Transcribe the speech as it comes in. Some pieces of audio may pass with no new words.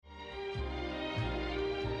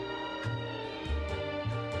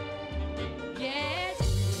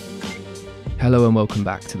Hello and welcome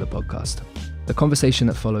back to the podcast. The conversation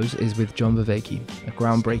that follows is with John Vervaeke, a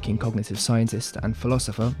groundbreaking cognitive scientist and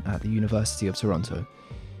philosopher at the University of Toronto.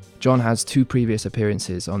 John has 2 previous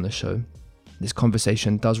appearances on the show. This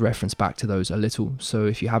conversation does reference back to those a little, so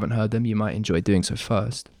if you haven't heard them, you might enjoy doing so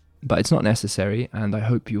first. But it's not necessary, and I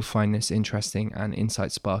hope you'll find this interesting and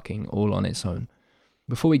insight-sparking all on its own.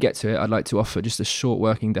 Before we get to it, I'd like to offer just a short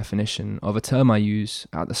working definition of a term I use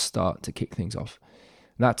at the start to kick things off.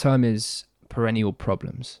 That term is perennial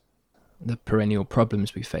problems. The perennial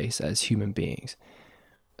problems we face as human beings.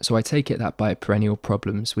 So I take it that by perennial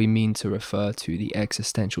problems, we mean to refer to the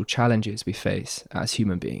existential challenges we face as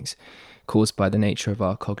human beings, caused by the nature of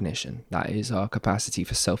our cognition. That is, our capacity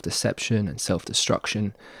for self-deception and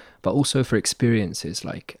self-destruction, but also for experiences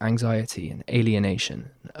like anxiety and alienation,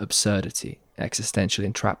 absurdity, existential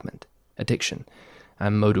entrapment, addiction,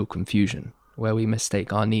 and modal confusion, where we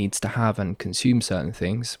mistake our needs to have and consume certain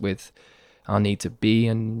things with our need to be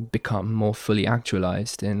and become more fully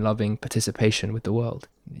actualized in loving participation with the world,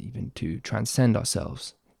 even to transcend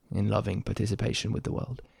ourselves in loving participation with the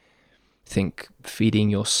world. Think feeding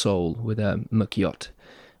your soul with a mukyot,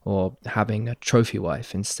 or having a trophy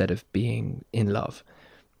wife instead of being in love,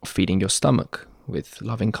 or feeding your stomach with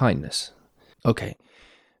loving kindness. Okay,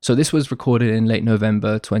 so this was recorded in late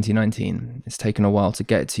November 2019. It's taken a while to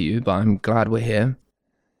get to you, but I'm glad we're here.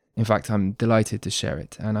 In fact, I'm delighted to share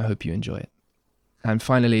it, and I hope you enjoy it. And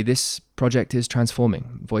finally, this project is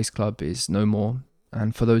transforming. Voice Club is no more.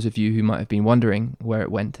 And for those of you who might have been wondering where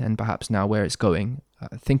it went and perhaps now where it's going,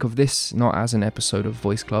 think of this not as an episode of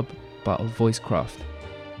Voice Club, but of Voicecraft,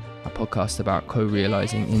 a podcast about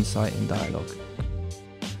co-realizing insight in dialogue.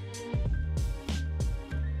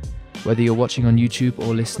 Whether you're watching on YouTube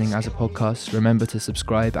or listening as a podcast, remember to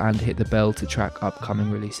subscribe and hit the bell to track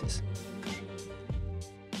upcoming releases.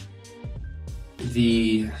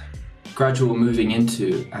 The gradual moving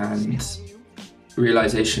into and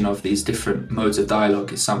realization of these different modes of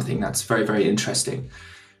dialogue is something that's very, very interesting.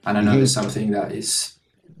 And I know it's something that is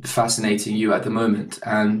fascinating you at the moment.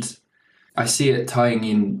 And I see it tying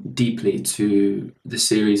in deeply to the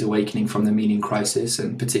series Awakening from the Meaning Crisis,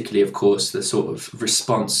 and particularly, of course, the sort of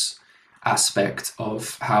response aspect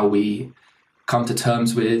of how we come to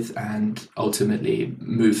terms with and ultimately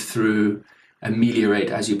move through,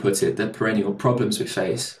 ameliorate, as you put it, the perennial problems we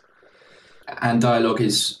face. And dialogue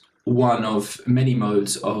is one of many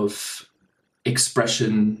modes of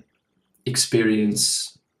expression,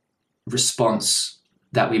 experience, response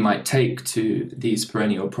that we might take to these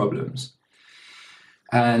perennial problems.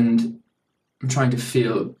 And I'm trying to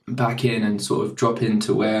feel back in and sort of drop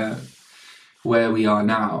into where we are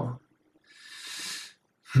now.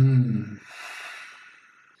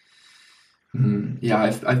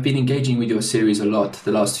 Yeah, I've been engaging with your series a lot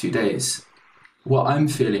the last few days. What I'm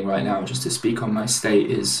feeling right now, just to speak on my state,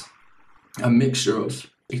 is a mixture of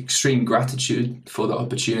extreme gratitude for the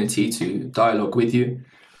opportunity to dialogue with you.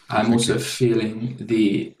 I'm also feeling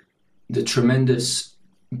the tremendous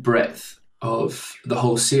breadth of the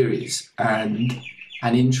whole series and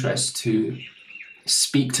an interest to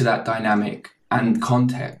speak to that dynamic and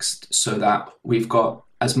context so that we've got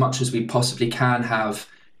as much as we possibly can have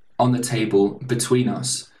on the table between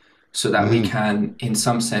us, so that we can, in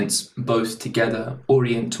some sense, both together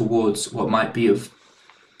orient towards what might be of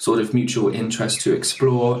sort of mutual interest to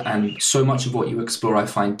explore. And so much of what you explore I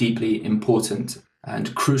find deeply important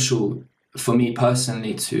and crucial for me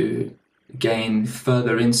personally to gain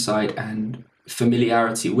further insight and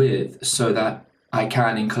familiarity with, so that I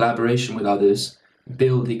can, in collaboration with others,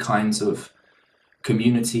 build the kinds of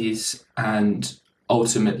communities and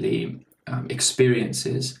ultimately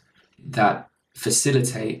experiences that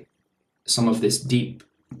facilitate some of this deep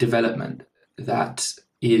development that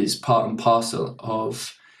is part and parcel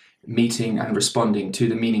of meeting and responding to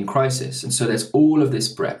the meaning crisis. And so there's all of this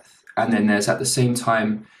breadth, and then there's, at the same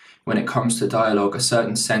time, when it comes to dialogue, a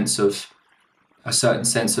certain sense of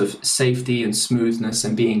safety and smoothness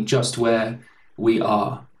and being just where we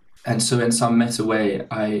are. And so in some meta way,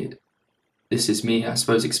 this is me, I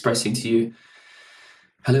suppose, expressing to you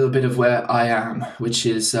a little bit of where I am, which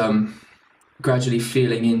is gradually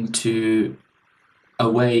feeling into a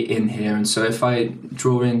way in here. And so if I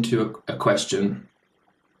draw into a question,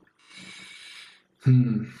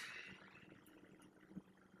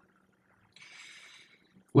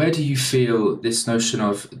 where do you feel this notion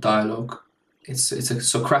of dialogue? It's a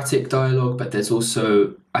Socratic dialogue, but there's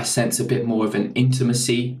also, I sense, a bit more of an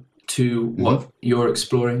intimacy to what you're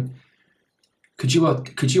exploring. Could you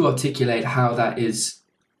articulate how that is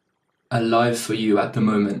alive for you at the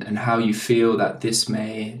moment, and how you feel that this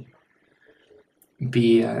may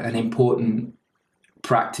be an important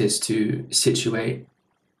practice to situate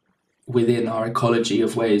within our ecology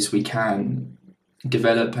of ways we can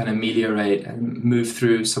develop and ameliorate and move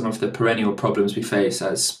through some of the perennial problems we face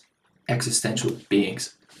as existential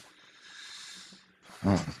beings?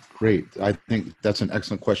 Oh, great. I think that's an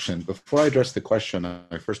excellent question. Before I address the question,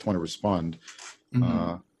 I first want to respond.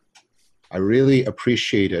 Mm-hmm. I really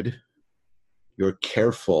appreciated your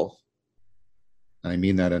careful, and I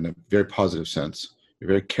mean that in a very positive sense, your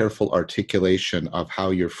very careful articulation of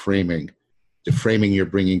how you're framing, the framing you're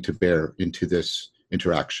bringing to bear into this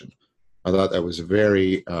interaction. I thought that was a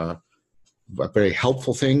very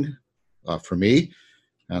helpful thing for me,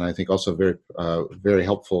 and I think also very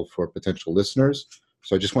helpful for potential listeners.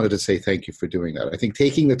 So I just wanted to say thank you for doing that. I think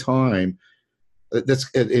taking the time, that's,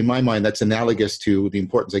 in my mind, that's analogous to the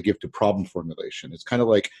importance I give to problem formulation. It's kind of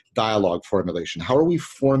like dialogue formulation. How are we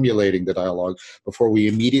formulating the dialogue before we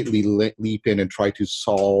immediately leap in and try to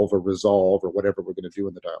solve or resolve or whatever we're going to do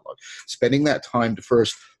in the dialogue? Spending that time to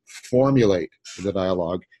first formulate the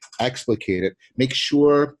dialogue, explicate it, make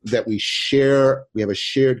sure that we have a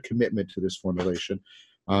shared commitment to this formulation.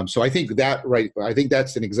 So I think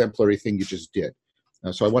that's an exemplary thing you just did.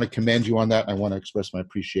 So I want to commend you on that. I want to express my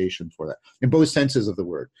appreciation for that in both senses of the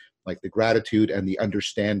word, like the gratitude and the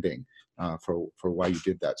understanding for why you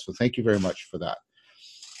did that. So thank you very much for that.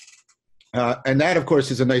 And that, of course,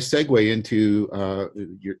 is a nice segue into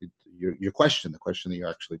your question, the question that you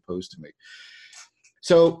actually posed to me.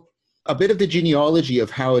 So a bit of the genealogy of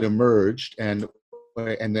how it emerged and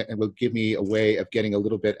will give me a way of getting a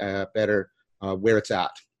little bit better where it's at.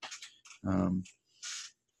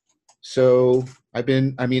 So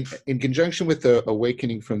in conjunction with the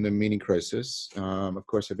awakening from the meaning crisis, of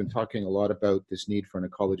course, I've been talking a lot about this need for an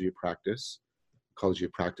ecology of practices,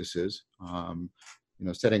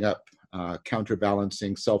 setting up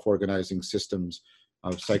counterbalancing, self-organizing systems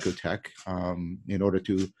of psychotech in order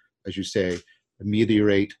to, as you say,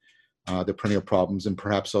 ameliorate the perennial problems and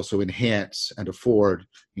perhaps also enhance and afford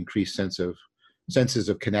increased senses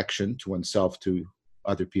of connection to oneself, to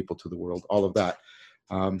other people, to the world, all of that.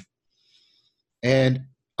 And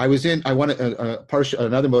I want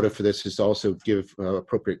another motive for this is to also give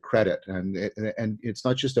appropriate credit. And it's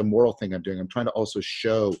not just a moral thing I'm doing. I'm trying to also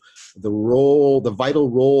show the vital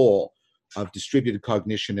role of distributed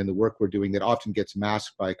cognition in the work we're doing that often gets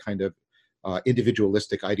masked by kind of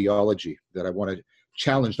individualistic ideology that I want to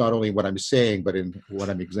challenge, not only what I'm saying, but in what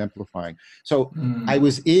I'm exemplifying. So I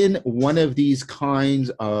was in one of these kinds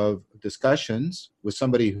of discussions with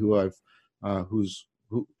somebody who I've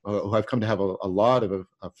come to have a lot of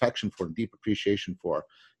affection for and deep appreciation for,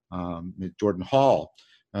 Jordan Hall.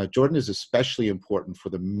 Jordan is especially important for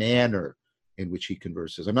the manner in which he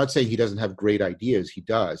converses. I'm not saying he doesn't have great ideas. He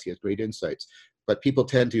does. He has great insights. But people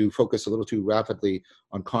tend to focus a little too rapidly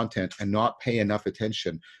on content and not pay enough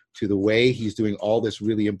attention to the way he's doing all this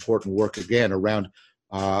really important work, again, around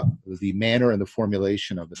the manner and the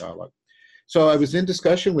formulation of the dialogue. So I was in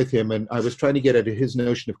discussion with him, and I was trying to get at his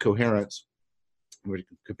notion of coherence. We're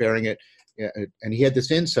comparing it, and he had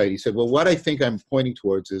this insight. He said, well, what I think I'm pointing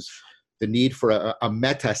towards is the need for a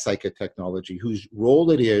meta-psychotechnology whose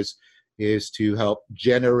role it is to help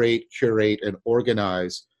generate, curate, and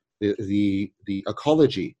organize the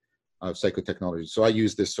ecology of psychotechnology. So I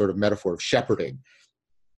use this sort of metaphor of shepherding.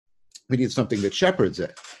 We need something that shepherds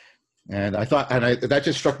it. And I thought, that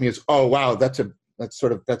just struck me as, oh, wow, that's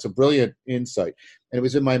a brilliant insight. And it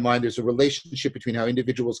was in my mind, there's a relationship between how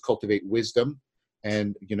individuals cultivate wisdom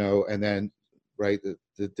and then, right,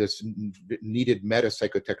 this needed meta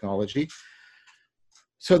psychotechnology.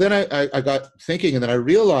 So then I got thinking, and then I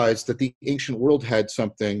realized that the ancient world had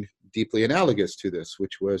something deeply analogous to this,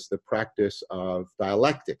 which was the practice of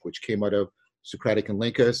dialectic, which came out of Socratic and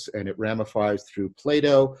Lincus, and it ramifies through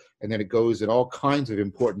Plato, and then it goes in all kinds of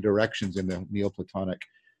important directions in the Neoplatonic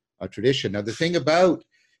tradition. Now, the thing about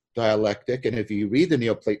dialectic, and if you read the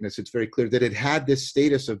Neoplatonists, it's very clear that it had this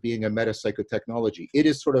status of being a meta-psychotechnology. It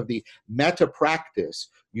is sort of the meta-practice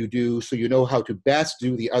you do so you know how to best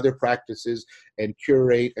do the other practices and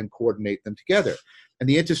curate and coordinate them together. And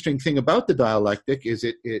the interesting thing about the dialectic is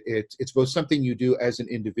it's both something you do as an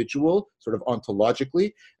individual, sort of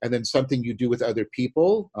ontologically, and then something you do with other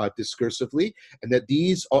people discursively, and that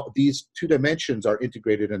these two dimensions are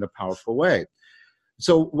integrated in a powerful way.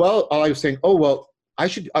 So while I was saying, oh, well, I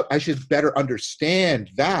should better understand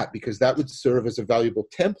that, because that would serve as a valuable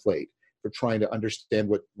template for trying to understand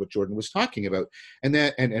what Jordan was talking about. And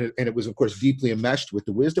it was, of course, deeply enmeshed with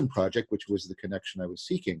the Wisdom Project, which was the connection I was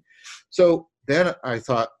seeking. So then I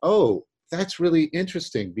thought, oh, that's really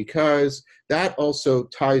interesting, because that also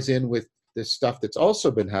ties in with this stuff that's also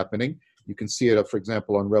been happening, You can see it, for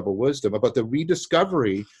example, on Rebel Wisdom, about the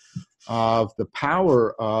rediscovery of the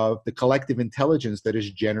power of the collective intelligence that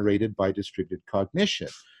is generated by distributed cognition.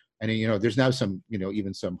 And, there's now some,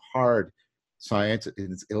 even some hard science,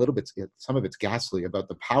 it's a little bit, some of it's ghastly, about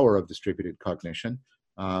the power of distributed cognition.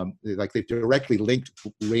 Like they've directly linked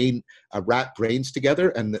rat brains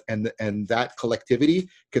together, and that collectivity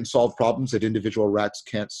can solve problems that individual rats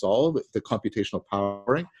can't solve, the computational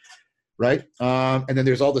powering. Right. And then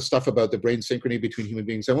there's all this stuff about the brain synchrony between human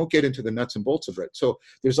beings. I won't get into the nuts and bolts of it. So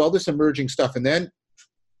there's all this emerging stuff. And then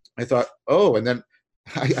I thought, and then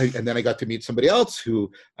I got to meet somebody else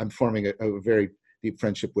who I'm forming a very deep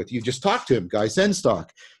friendship with. You just talked to him, Guy Zenstock.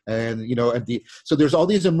 And, so there's all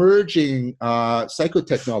these emerging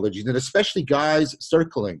psychotechnologies, and especially Guy's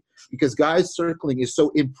circling, because Guy's circling is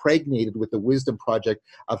so impregnated with the wisdom project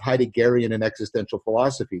of Heideggerian and existential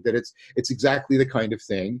philosophy that it's exactly the kind of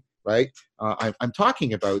thing, right, I'm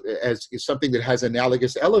talking about as is something that has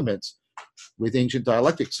analogous elements with ancient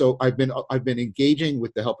dialectics. So I've been engaging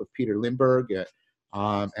with the help of Peter Limburg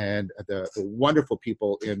and the wonderful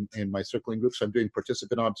people in my circling group. So I'm doing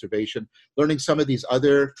participant observation, learning some of these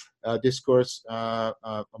other discourse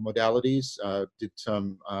modalities. Did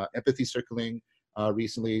some empathy circling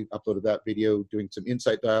recently, uploaded that video, doing some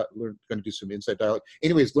insight going to do some insight dialogue.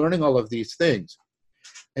 Anyways, learning all of these things.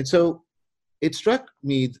 And so it struck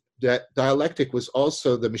me that dialectic was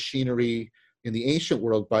also the machinery in the ancient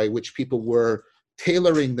world by which people were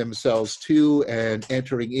tailoring themselves to and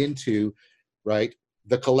entering into, right,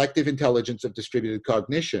 the collective intelligence of distributed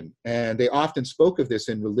cognition. And they often spoke of this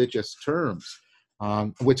in religious terms.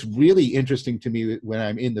 What's really interesting to me when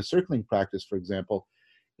I'm in the circling practice, for example,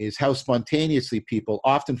 is how spontaneously people,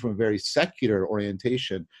 often from a very secular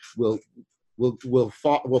orientation, will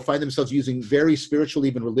find themselves using very spiritual,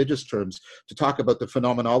 even religious terms to talk about the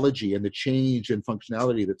phenomenology and the change and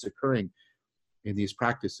functionality that's occurring in these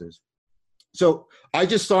practices. So I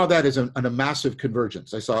just saw that as a massive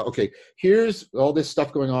convergence. I saw, okay, here's all this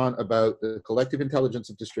stuff going on about the collective intelligence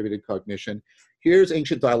of distributed cognition. Here's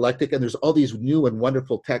ancient dialectic, and there's all these new and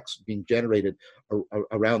wonderful texts being generated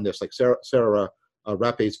around this, like Sarah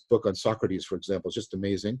Rappe's book on Socrates, for example, is just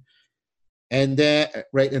amazing. And then,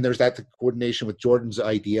 right, and there's that coordination with Jordan's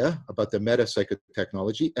idea about the meta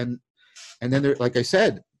psychotechnology. And then there, like I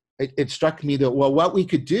said, it struck me that, well, what we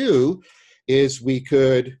could do is we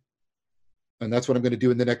could, and that's what I'm going to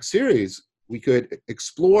do in the next series, we could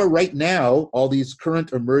explore right now all these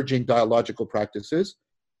current emerging dialogical practices,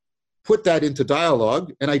 put that into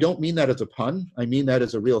dialogue, and I don't mean that as a pun, I mean that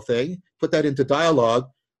as a real thing, put that into dialogue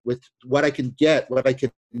with what I can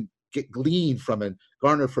glean from and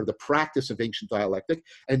garner for the practice of ancient dialectic,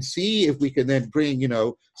 and see if we can then bring,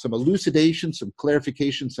 some elucidation, some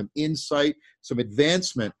clarification, some insight, some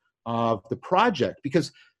advancement of the project.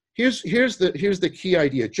 Because here's the key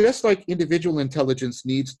idea. Just like individual intelligence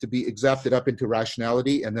needs to be exapted up into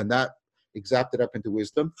rationality, and then that exapted up into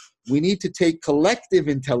wisdom, we need to take collective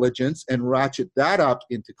intelligence and ratchet that up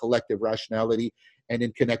into collective rationality and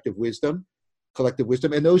in collective wisdom.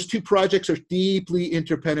 And those two projects are deeply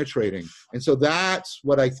interpenetrating. And so that's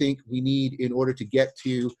what I think we need in order to get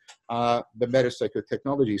to the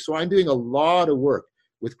metapsychotechnology. So I'm doing a lot of work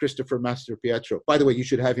with Christopher Mastropietro. By the way, you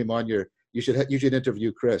should have him on you should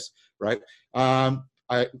interview Chris, right?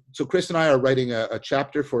 So Chris and I are writing a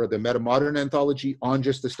chapter for the Metamodern anthology on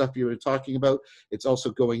just the stuff you were talking about. It's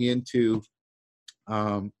also going into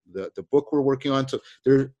the book we're working on.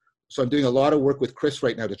 So I'm doing a lot of work with Chris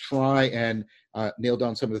right now to try and nail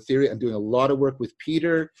down some of the theory. I'm doing a lot of work with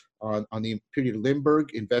Peter on the Peter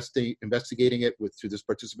Limburg, investigating it through this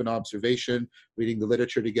participant observation, reading the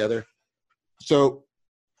literature together. So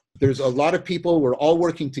there's a lot of people. We're all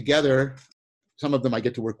working together. Some of them I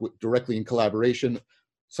get to work with directly in collaboration.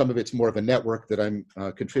 Some of it's more of a network that I'm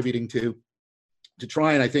contributing to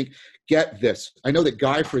try and, I think, get this. I know that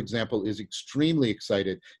Guy, for example, is extremely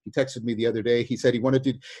excited. He texted me the other day. He said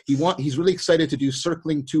he's really excited to do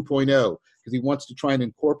Circling 2.0 because he wants to try and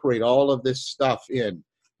incorporate all of this stuff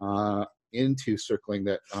into Circling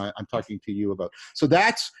that I'm talking to you about. So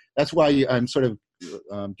that's why I'm sort of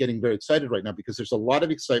getting very excited right now, because there's a lot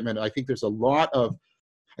of excitement. I think there's a lot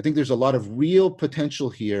of real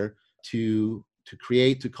potential here to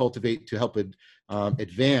create, to cultivate, to help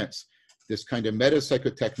advance this kind of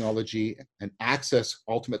metapsychotechnology and access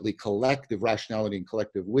ultimately collective rationality and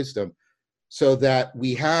collective wisdom, so that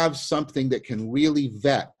we have something that can really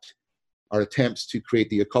vet our attempts to create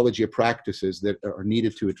the ecology of practices that are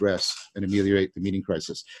needed to address and ameliorate the meaning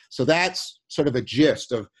crisis. So that's sort of a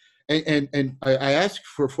gist of, and I ask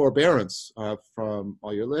for forbearance from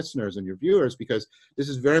all your listeners and your viewers, because this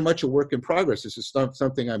is very much a work in progress. This is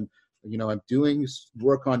something I'm I'm doing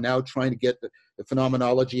work on now trying to get the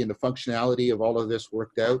phenomenology and the functionality of all of this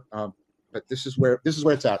worked out. But this is where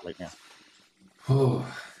it's at right now. Oh,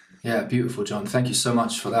 yeah, beautiful, John. Thank you so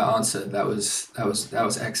much for that answer. That was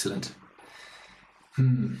excellent.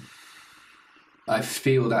 I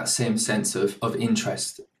feel that same sense of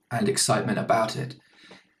interest and excitement about it.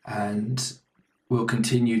 And we'll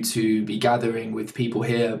continue to be gathering with people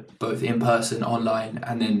here, both in person, online,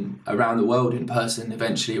 and then around the world in person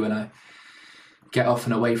eventually when I get off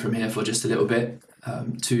and away from here for just a little bit,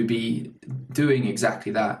 to be doing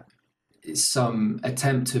exactly that. It's some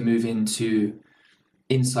attempt to move into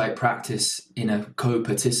insight practice in a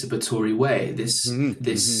co-participatory way.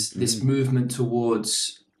 This movement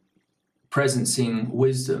towards presencing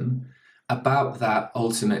wisdom about that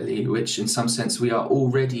ultimately, which in some sense we are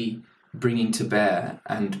already bringing to bear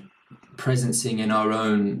and presencing in our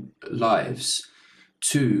own lives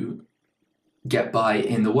to get by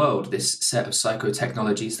in the world, this set of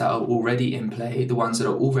psychotechnologies that are already in play, the ones that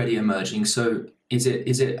are already emerging. So is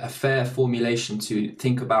it a fair formulation to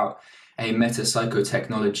think about a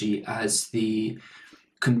meta-psychotechnology as the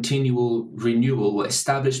continual renewal,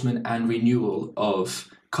 establishment and renewal of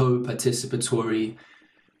co-participatory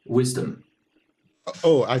wisdom?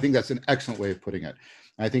 Oh, I think that's an excellent way of putting it.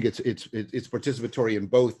 I think it's participatory in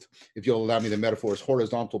both, if you'll allow me the metaphor, is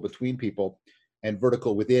horizontal between people and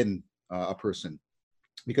vertical within a person.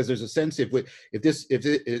 Because there's a sense if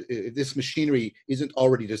this machinery isn't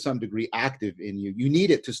already to some degree active in you, you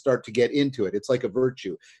need it to start to get into it. It's like a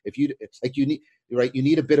virtue. You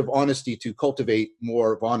need a bit of honesty to cultivate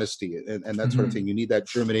more of honesty and that sort of thing. You need that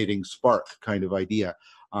germinating spark kind of idea.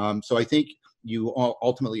 So I think you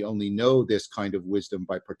ultimately only know this kind of wisdom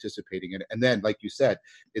by participating in it. And then, like you said,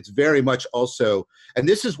 it's very much also, and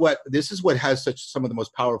this is what has some of the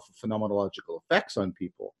most powerful phenomenological effects on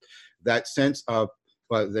people. That sense of,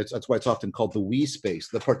 that's why it's often called the we space,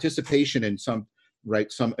 the participation in some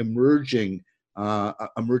emergent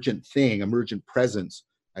presence.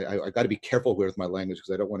 I got to be careful here with my language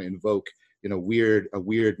because I don't want to invoke weird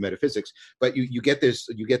metaphysics, but you get this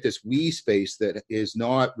we space that is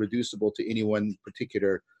not reducible to any one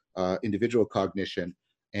particular individual cognition,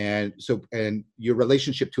 and your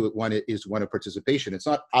relationship to it is one of participation. It's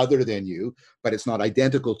not other than you, but it's not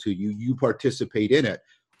identical to you. You participate in it.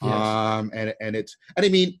 Yes.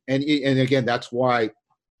 And again, that's why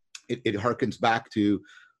it harkens back to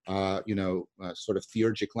sort of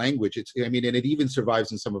theurgic language. And it even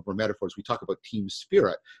survives in some of our metaphors. We talk about team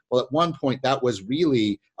spirit. Well, at one point that was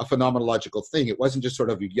really a phenomenological thing. It wasn't just sort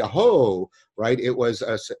of Yahoo, right? It was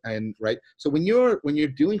So when you're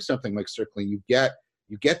doing something like circling, you get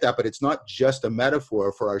that, but it's not just a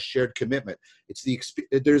metaphor for our shared commitment.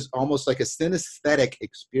 There's almost like a synesthetic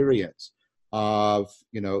experience of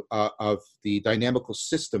the dynamical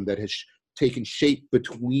system that has taken shape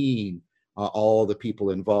between all the people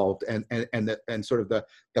involved, and sort of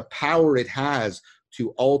the power it has to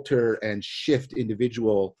alter and shift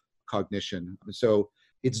individual cognition. So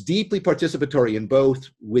it's deeply participatory in both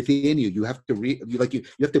within you. You have to you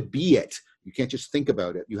have to be it. You can't just think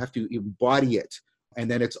about it. You have to embody it.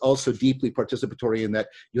 And then it's also deeply participatory in that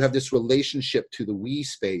you have this relationship to the we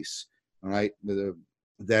space. All right.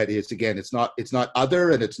 That is, again, it's not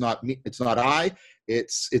other, and it's not me, it's not I,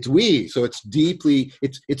 it's we. So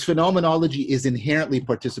it's phenomenology is inherently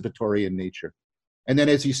participatory in nature. And then,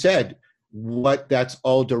 as you said, what that's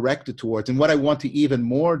all directed towards, and what I want to even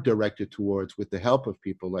more direct it towards with the help of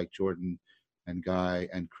people like Jordan and Guy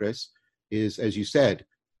and Chris, is, as you said,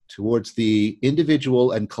 towards the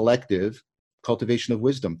individual and collective cultivation of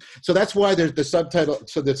wisdom. So that's why there's the subtitle.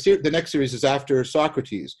 So the next series is after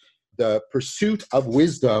Socrates, the pursuit of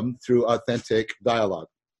wisdom through authentic dialogue.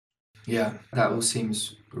 Yeah, that all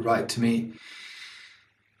seems right to me.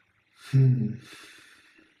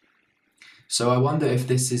 So I wonder if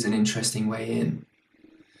this is an interesting way in.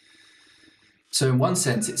 So in one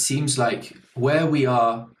sense, it seems like where we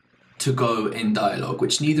are to go in dialogue,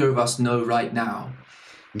 which neither of us know right now,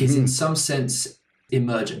 is in some sense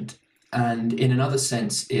emergent. And in another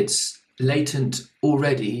sense, it's latent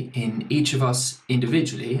already in each of us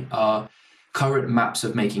individually, our current maps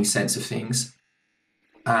of making sense of things,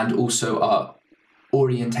 and also our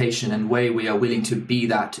orientation and way we are willing to be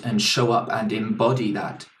that and show up and embody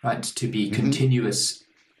that, right? To be continuous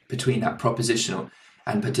between that propositional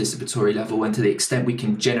and participatory level, and to the extent we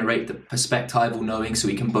can generate the perspectival knowing so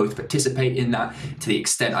we can both participate in that, to the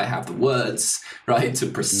extent I have the words, right, to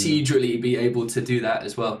procedurally be able to do that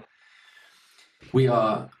as well. We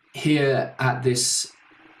are here at this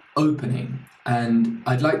opening, and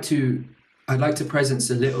I'd like to presence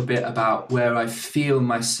a little bit about where I feel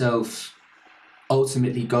myself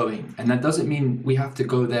ultimately going. And that doesn't mean we have to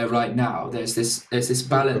go there right now. There's this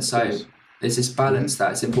balance. There's this balance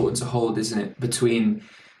that's important to hold, isn't it, between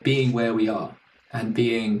being where we are and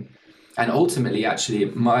being, and ultimately, actually,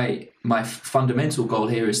 my fundamental goal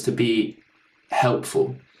here is to be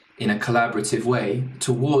helpful in a collaborative way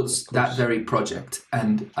towards that very project.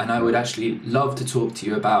 And I would actually love to talk to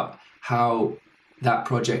you about how that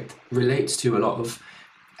project relates to a lot of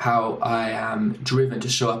how I am driven to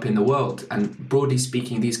show up in the world. And broadly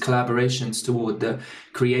speaking, these collaborations toward the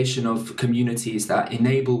creation of communities that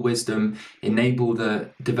enable wisdom, enable the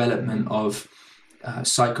development of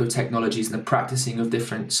psychotechnologies and the practicing of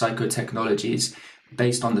different psychotechnologies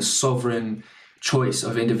based on the sovereign choice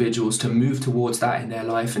of individuals to move towards that in their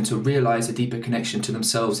life and to realize a deeper connection to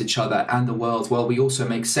themselves, each other, and the world, while we also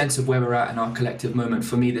make sense of where we're at in our collective moment.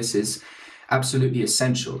 For me, this is absolutely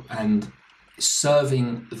essential, and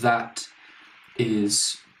serving that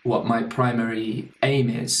is what my primary aim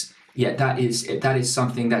is. Yet that is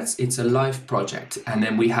something it's a life project. And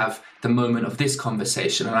then we have the moment of this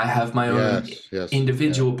conversation, and I have my own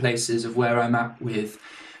individual places of where I'm at with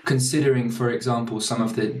considering, for example, some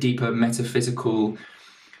of the deeper metaphysical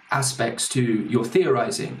aspects to your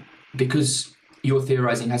theorizing, because your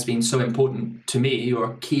theorizing has been so important to me.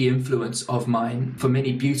 You're a key influence of mine for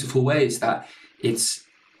many beautiful ways that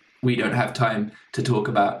we don't have time to talk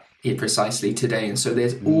about it precisely today. And so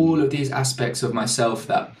there's all of these aspects of myself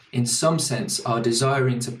that in some sense are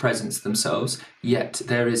desiring to presence themselves, yet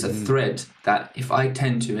there is a thread that, if I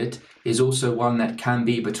tend to it, is also one that can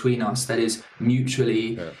be between us, that is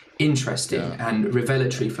mutually interesting and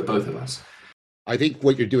revelatory for both of us. I think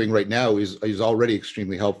what you're doing right now is already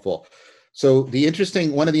extremely helpful. So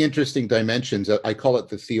one of the interesting dimensions, I call it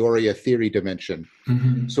the Theoria theory dimension.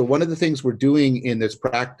 Mm-hmm. So one of the things we're doing in this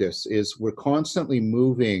practice is we're constantly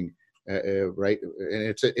moving, right?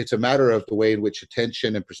 And it's a matter of the way in which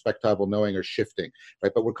attention and perspectival knowing are shifting,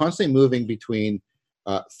 right? But we're constantly moving between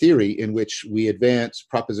theory, in which we advance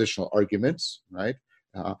propositional arguments, right?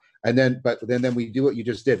 And then we do what you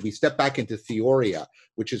just did. We step back into Theoria,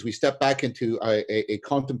 which is we step back into a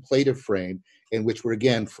contemplative frame in which we're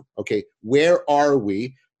again, okay, where are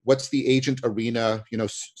we? What's the agent arena,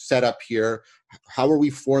 set up here? How are we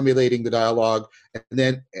formulating the dialogue? And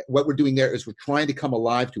then what we're doing there is we're trying to come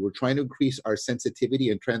alive we're trying to increase our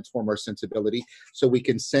sensitivity and transform our sensibility so we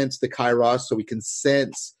can sense the kairos, so we can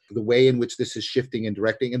sense the way in which this is shifting and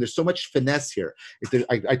directing. And there's so much finesse here.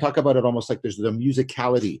 I talk about it almost like there's the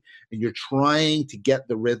musicality, and you're trying to get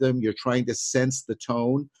the rhythm, you're trying to sense the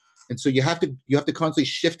tone. And so you have to constantly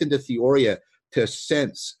shift into Theoria to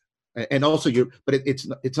sense. And also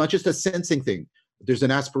it's not just a sensing thing. There's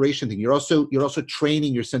an aspiration thing. You're also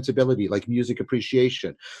training your sensibility, like music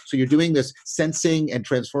appreciation. So you're doing this sensing and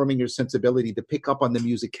transforming your sensibility to pick up on the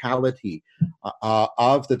musicality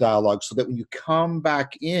of the dialogue, so that when you come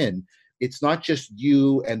back in, it's not just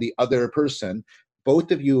you and the other person.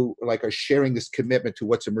 Both of you are sharing this commitment to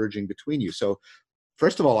what's emerging between you. So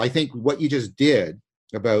first of all, I think what you just did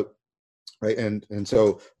about right, and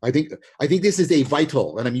so I think this is a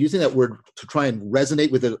vital, and I'm using that word to try and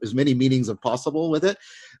resonate with as many meanings as possible with it.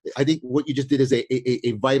 I think what you just did is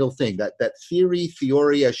a vital thing, that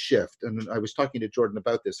Theoria shift. And I was talking to Jordan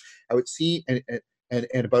about this. I would see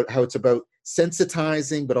and about how it's about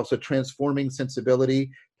sensitizing, but also transforming sensibility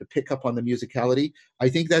to pick up on the musicality. I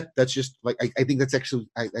think that's just I think that's actually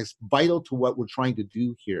that's vital to what we're trying to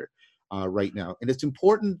do here right now, and it's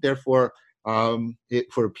important, therefore,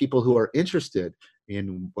 for people who are interested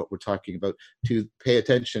in what we're talking about, to pay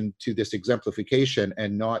attention to this exemplification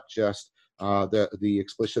and not just the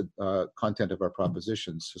explicit content of our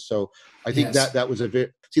propositions. So I think that was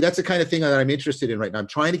that's the kind of thing that I'm interested in right now. I'm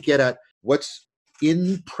trying to get at what's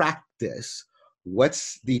in practice,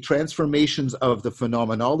 what's the transformations of the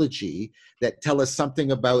phenomenology that tell us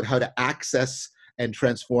something about how to access and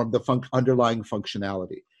transform the underlying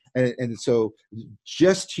functionality. And so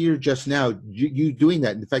just here, just now, you doing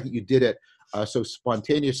that, and the fact that you did it so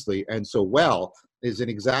spontaneously and so well is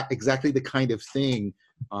exactly the kind of thing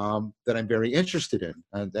that I'm very interested in,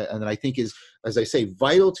 and I think is, as I say,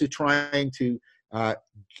 vital to trying to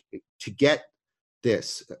get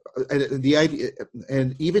this. And the idea,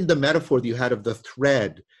 and even the metaphor that you had of the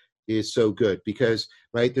thread is so good, because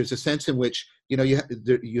there's a sense in which you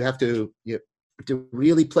have to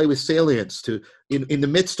really play with salience in the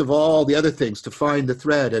midst of all the other things, to find the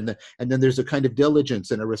thread, and then there's a kind of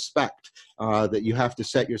diligence and a respect that you have to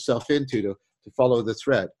set yourself into to follow the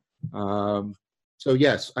thread. So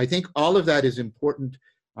yes, I think all of that is important.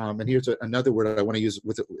 And here's another word I want to use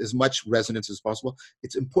with as much resonance as possible.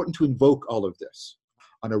 It's important to invoke all of this.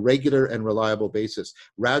 on a regular and reliable basis,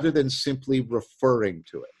 rather than simply referring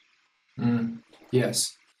to it.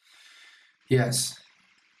 Yes. Yes.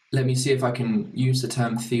 Let me see if I can use the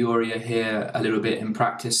term theoria here a little bit in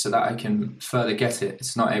practice so that I can further get it.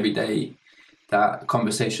 It's not every day that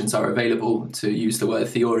conversations are available to use the word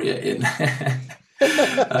theoria in.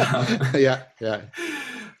 Yeah.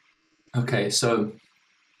 Okay, so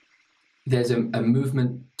there's a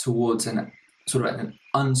movement towards an sort of an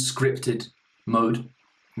unscripted mode,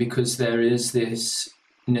 because there is this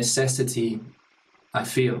necessity, I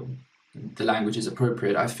feel, the language is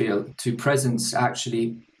appropriate, I feel, to presence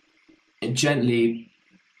actually gently,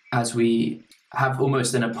 as we have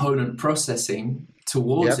almost an opponent processing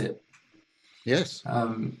towards it. Yes.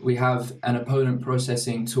 We have an opponent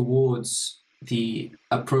processing towards the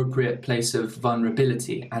appropriate place of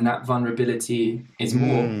vulnerability, and that vulnerability is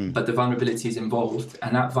more, but the vulnerability is involved,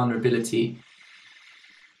 and that vulnerability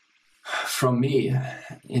from me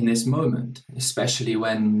in this moment, especially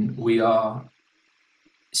when we are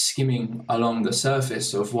skimming along the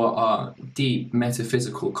surface of what are deep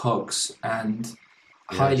metaphysical cogs and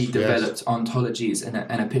highly developed ontologies and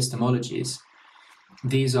epistemologies.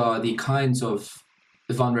 These are the kinds of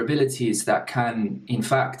vulnerabilities that can, in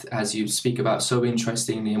fact, as you speak about so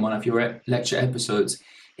interestingly in one of your lecture episodes,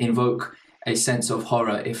 invoke a sense of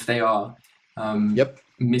horror if they are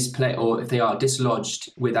misplaced, or if they are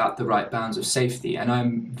dislodged without the right bounds of safety. And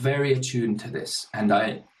I'm very attuned to this, and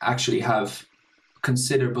I actually have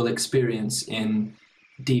considerable experience in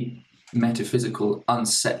deep metaphysical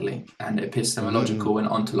unsettling and epistemological and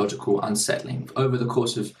ontological unsettling over the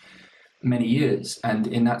course of many years. And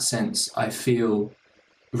in that sense, I feel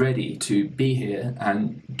ready to be here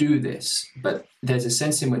and do this. But there's a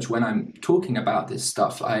sense in which when I'm talking about this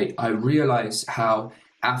stuff, I realize how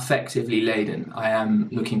affectively laden I am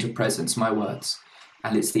looking to presence my words.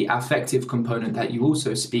 And it's the affective component that you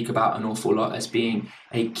also speak about an awful lot as being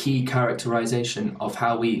a key characterization of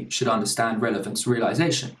how we should understand relevance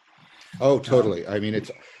realization. Oh, totally. I mean,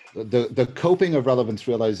 it's the coping of relevance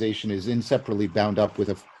realization is inseparably bound up with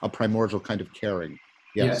a primordial kind of caring.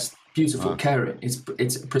 Yes, beautiful caring.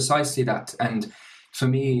 It's precisely that. And for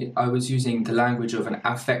me, I was using the language of an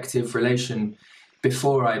affective relation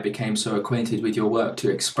before I became so acquainted with your work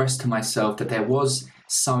to express to myself that there was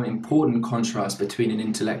some important contrast between an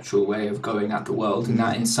intellectual way of going at the world, and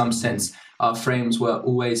that in some sense our frames were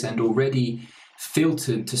always and already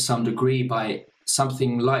filtered to some degree by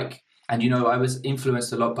something like, and I was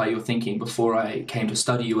influenced a lot by your thinking before I came to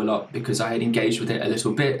study you a lot, because I had engaged with it a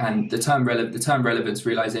little bit, and the term relevance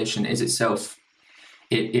realization is itself,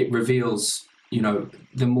 it reveals,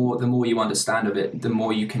 the more you understand of it, the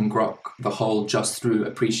more you can grok the whole just through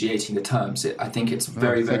appreciating the terms. I think it's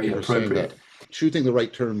very, very appropriate. Choosing the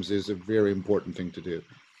right terms is a very important thing to do.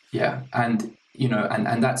 Yeah, and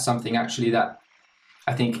and that's something actually that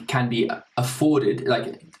I think can be afforded.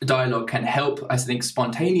 Like, dialogue can help, I think,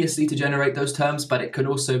 spontaneously to generate those terms, but it could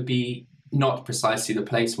also be not precisely the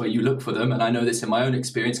place where you look for them. And I know this in my own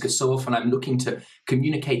experience, because so often I'm looking to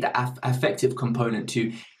communicate the affective component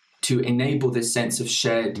to enable this sense of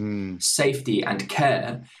shared safety and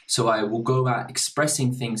care. So I will go out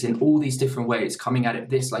expressing things in all these different ways, coming at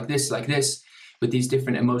it like this, with these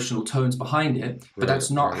different emotional tones behind it. But that's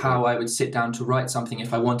not how I would sit down to write something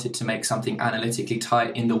if I wanted to make something analytically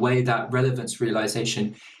tight in the way that relevance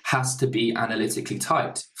realization has to be analytically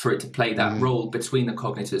tight for it to play that role between the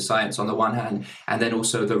cognitive science on the one hand and then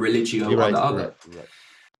also the religio on the other.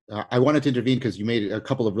 I wanted to intervene because you made a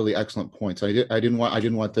couple of really excellent points. I didn't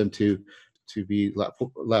want them to be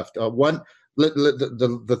left.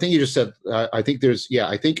 The thing you just said, I think there's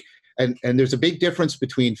and there's a big difference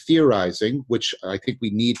between theorizing, which I think we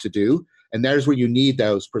need to do, and there's where you need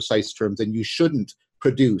those precise terms, and you shouldn't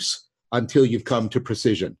produce until you've come to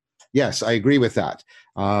precision. Yes, I agree with that,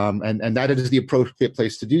 and that is the appropriate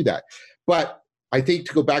place to do that. But I think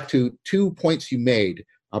to go back to 2 points you made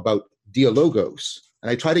about dialogos, and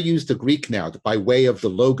I try to use the Greek now by way of the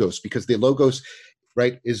logos, because the logos,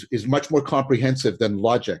 right, is much more comprehensive than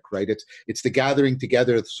logic, right? It's the gathering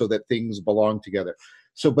together so that things belong together.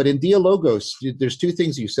 So, but in dialogos, there's 2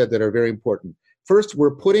 things you said that are very important. First,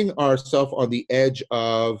 we're putting ourselves on the edge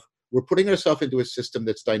of, we're putting ourselves into a system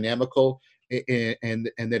that's dynamical and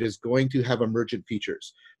that is going to have emergent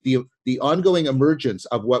features. The ongoing emergence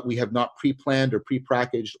of what we have not pre-planned or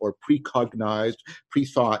pre-packaged or pre-cognized,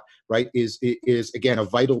 pre-thought, right, is again a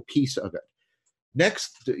vital piece of it.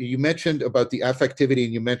 Next, you mentioned about the affectivity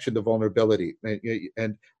and you mentioned the vulnerability,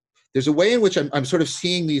 and there's a way in which I'm sort of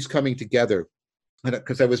seeing these coming together.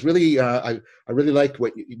 Because I was really, I really liked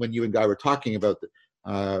when you and Guy were talking about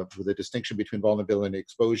the distinction between vulnerability and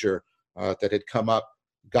exposure that had come up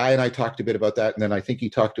Guy and I talked a bit about that, and then I think he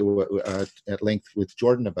talked at length with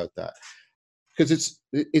Jordan about that, because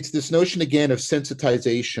it's this notion again of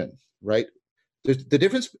sensitization, right? The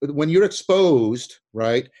difference when you're exposed,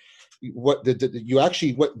 right? What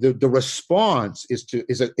the response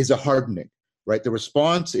is a hardening, right? The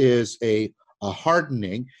response is a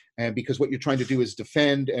hardening, and because what you're trying to do is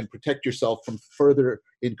defend and protect yourself from further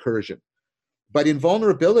incursion. But in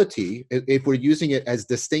vulnerability, if we're using it as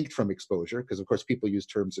distinct from exposure, because of course people use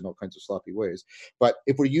terms in all kinds of sloppy ways, but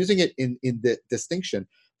if we're using it in the distinction,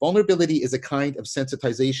 vulnerability is a kind of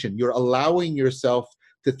sensitization. You're allowing yourself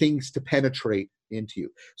to things to penetrate into you.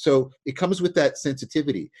 So it comes with that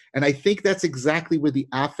sensitivity. And I think that's exactly where the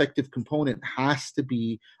affective component has to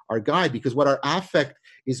be our guide, because what our affect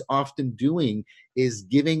is often doing is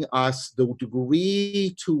giving us the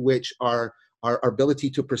degree to which our ability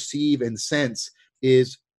to perceive and sense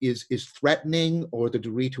is threatening, or the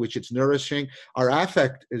degree to which it's nourishing. Our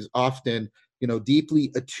affect is often,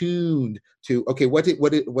 deeply attuned to, okay, what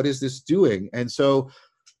is this doing? And so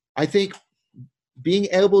I think being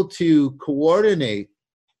able to coordinate,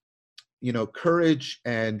 courage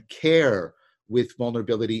and care with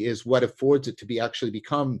vulnerability is what affords it to actually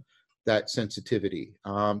become that sensitivity.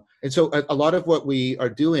 And so a lot of what we are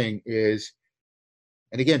doing is,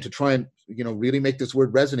 and again, to try and really make this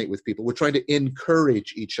word resonate with people, we're trying to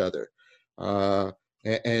encourage each other. And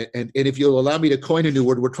if you'll allow me to coin a new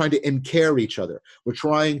word, we're trying to encare each other. We're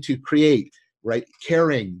trying to create, right,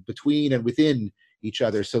 caring between and within each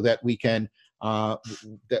other, so that we can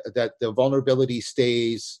that the vulnerability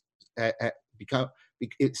stays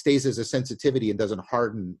it stays as a sensitivity and doesn't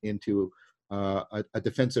harden into a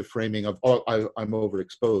defensive framing of, oh, I'm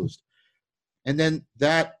overexposed. And then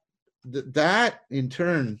that in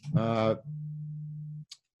turn,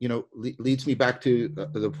 leads me back to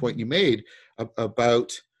the point you made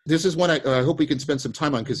about, this is one I hope we can spend some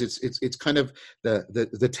time on, because it's kind of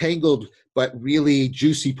the tangled but really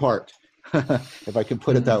juicy part, if I can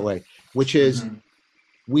put it that way, which is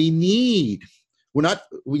we need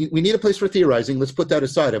a place for theorizing. Let's put that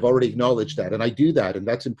aside. I've already acknowledged that, and I do that, and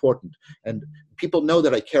that's important. And people know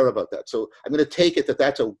that I care about that. So I'm going to take it that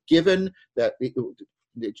that's a given, that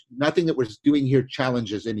nothing that we're doing here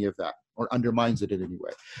challenges any of that or undermines it in any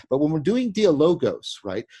way. But when we're doing dialogos,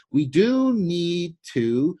 right, we do need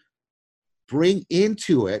to bring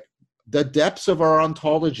into it the depths of our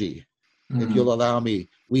ontology, if you'll allow me.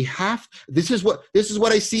 We have, this is what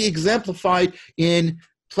I see exemplified in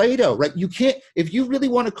Plato, right? You can't, if you really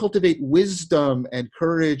want to cultivate wisdom and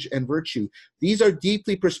courage and virtue, these are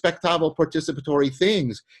deeply perspectival, participatory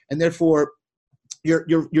things, and therefore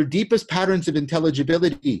your deepest patterns of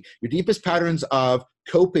intelligibility, your deepest patterns of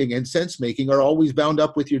coping and sense making are always bound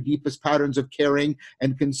up with your deepest patterns of caring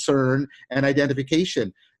and concern and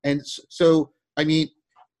identification. And so, I mean,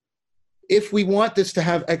 if we want this to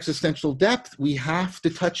have existential depth, we have to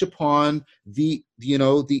touch upon the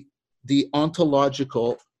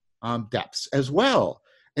ontological depths as well.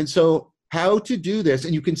 And so how to do this,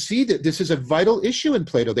 and you can see that this is a vital issue in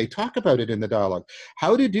Plato. They talk about it in the dialogue.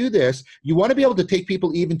 How to do this, you want to be able to take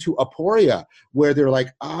people even to aporia, where they're like,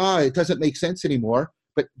 it doesn't make sense anymore,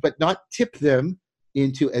 but not tip them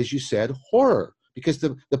into, as you said, horror. Because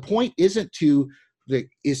the point isn't to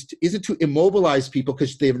immobilize people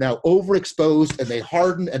because they've now overexposed and they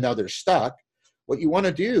harden and now they're stuck. What you want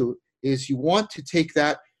to do is you want to take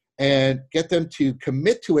that and get them to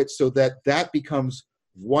commit to it, so that becomes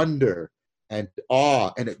wonder and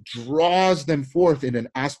awe, and it draws them forth in an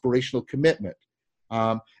aspirational commitment.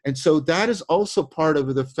 And so that is also part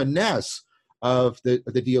of the finesse of the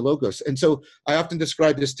dialogos. And so I often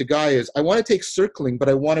describe this to Guy as, I want to take circling, but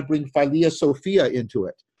I want to bring Philia Sophia into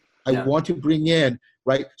it. I want to bring in,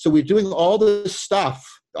 right? So we're doing all this stuff,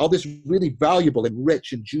 all this really valuable and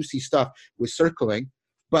rich and juicy stuff with circling,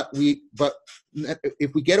 but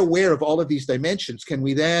if we get aware of all of these dimensions, can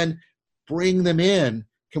we then bring them in?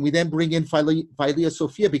 Can we then bring in Philia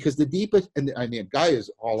Sophia? Because the deepest, and I mean, Guy is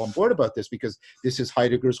all on board about this, because this is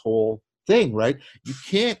Heidegger's whole thing, right? You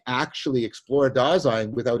can't actually explore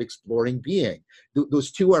Dasein without exploring being.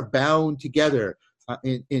 Those two are bound together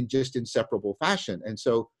in just inseparable fashion. And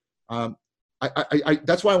so I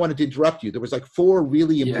that's why I wanted to interrupt you. There was like 4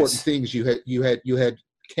 really important things you had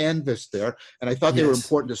canvassed there, and I thought they were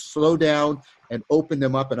important to slow down and open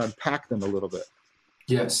them up and unpack them a little bit.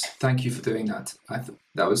 Yes, thank you for doing that.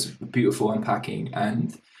 That was beautiful unpacking,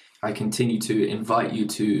 and I continue to invite you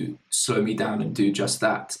to slow me down and do just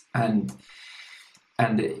that. And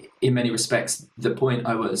in many respects, the point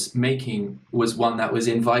I was making was one that was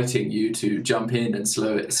inviting you to jump in and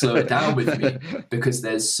slow it down with me, because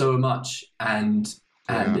there's so much, and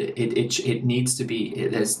and it needs to be,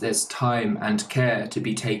 there's time and care to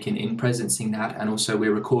be taken in presencing that, and also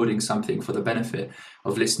we're recording something for the benefit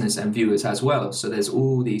of listeners and viewers as well. So there's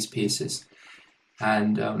all these pieces,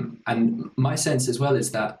 and my sense as well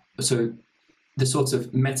is that, so the sort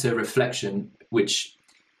of meta reflection, which,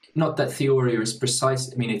 not that Theoria is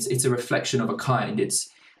precise, I mean it's a reflection of a kind,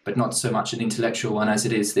 but not so much an intellectual one as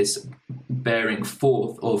it is this bearing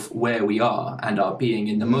forth of where we are and our being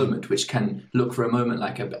in the moment, which can look for a moment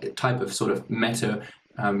like a type of sort of meta,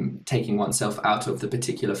 taking oneself out of the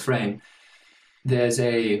particular frame. There's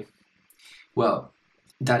that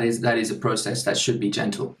is a process that should be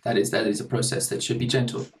gentle. That is a process that should be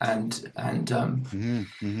gentle, and I'd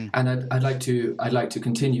like to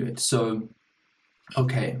continue it. So,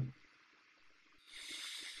 okay.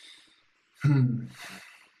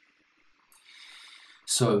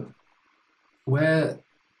 So, where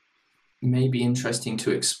may be interesting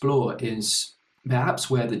to explore is perhaps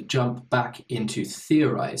where the jump back into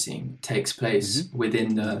theorizing takes place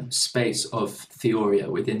within the space of Theoria,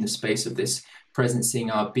 within the space of this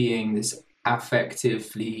presencing our being, this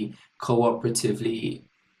affectively, cooperatively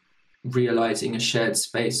realizing a shared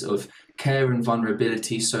space of care and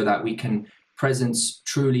vulnerability, so that we can presence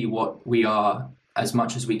truly what we are as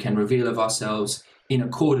much as we can reveal of ourselves, in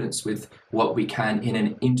accordance with what we can, in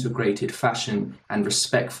an integrated fashion and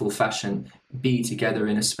respectful fashion, be together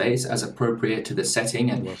in a space as appropriate to the setting.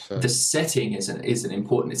 And the setting isn't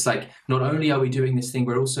important. It's like, not only are we doing this thing,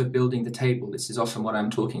 we're also building the table. This is often what I'm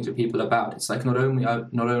talking to people about. It's like, not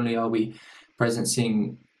only are we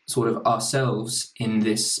presencing sort of ourselves in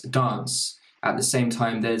this dance, at the same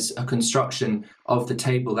time there's a construction of the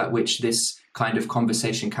table at which this kind of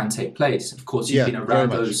conversation can take place. Of course, you've been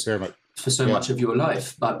around those for so much of your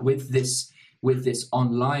life, but with this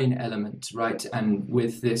online element, right, and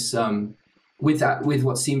with this with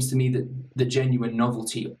what seems to me the genuine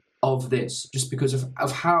novelty of this, just because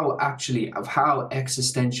of how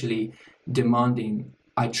existentially demanding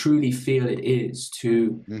I truly feel it is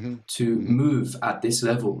to move at this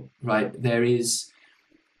level, right? There is,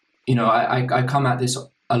 I come at this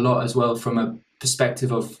a lot as well from a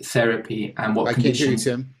perspective of therapy and what conditions.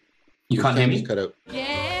 I can't hear you, Tim. You can't hear me? Cut out.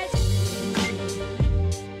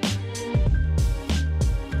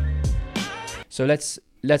 So let's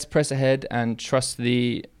press ahead and trust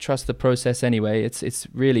the process anyway. It's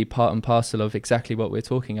really part and parcel of exactly what we're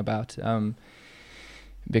talking about,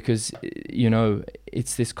 because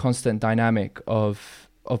it's this constant dynamic of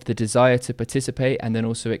the desire to participate, and then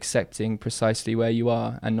also accepting precisely where you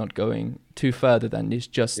are and not going too further than is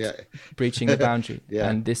just breaching the boundary.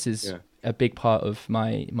 And this is a big part of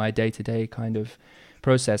my day-to-day kind of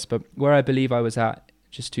process. But where I believe I was at,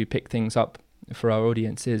 just to pick things up for our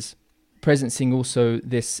audience, is presencing also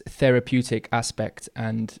this therapeutic aspect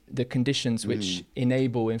and the conditions which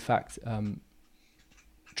enable, in fact,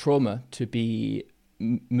 trauma to be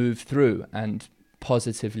moved through and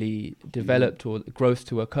positively developed, or growth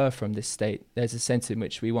to occur from this state. There's a sense in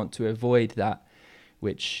which we want to avoid that,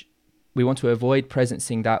 which we want to avoid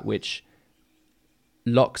presencing that which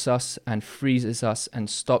locks us and freezes us and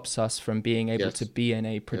stops us from being able to be in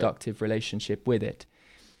a productive relationship with it.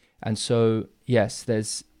 And so, yes,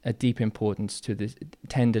 there's a deep importance to this,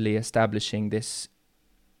 tenderly establishing this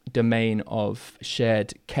domain of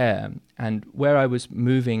shared care. And where I was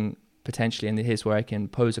moving potentially, and here's where I can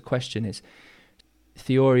pose a question, is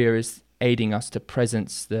Theoria is aiding us to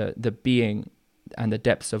presence the being and the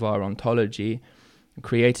depths of our ontology,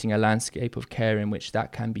 creating a landscape of care in which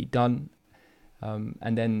that can be done.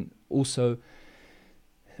 And then also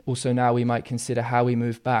now we might consider how we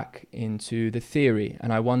move back into the theory.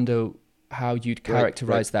 And I wonder how you'd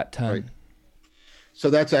characterize that term. Right. So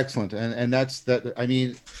that's excellent. And that's that. I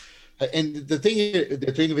mean, and the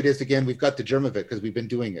thing of it is, again, we've got the germ of it because we've been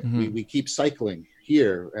doing it. We keep cycling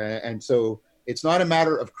here. And so it's not a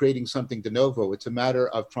matter of creating something de novo. It's a matter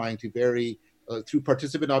of trying to through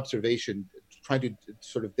participant observation, trying to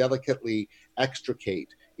sort of delicately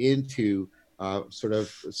extricate into sort of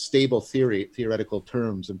stable theoretical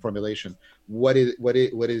terms and formulation what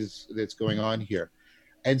is that's going on here.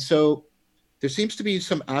 And so there seems to be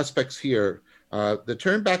some aspects here. The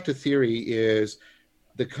turn back to theory is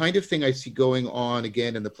the kind of thing I see going on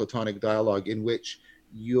again in the Platonic dialogue, in which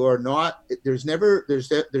there's never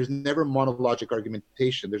monologic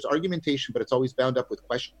argumentation. There's argumentation, but it's always bound up with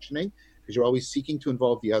questioning, because you're always seeking to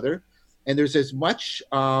involve the other. And there's as much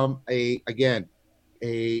a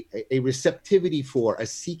receptivity for a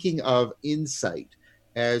seeking of insight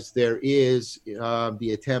as there is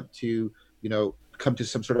the attempt to come to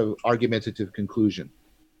some sort of argumentative conclusion.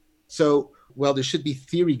 So while there should be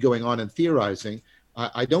theory going on and theorizing,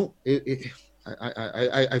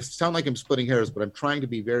 I sound like I'm splitting hairs, but I'm trying to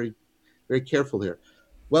be very, very careful here.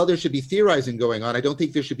 Well, there should be theorizing going on. I don't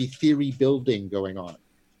think there should be theory building going on,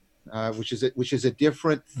 which is a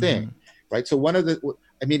different thing, right? So one of the,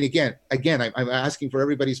 I mean, again, I'm asking for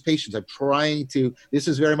everybody's patience. I'm trying to. This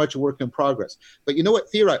is very much a work in progress. But you know what?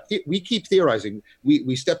 We keep theorizing.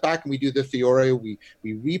 We step back and we do the theory. We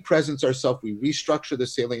represence ourselves. We restructure the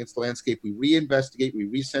salience landscape. We reinvestigate. We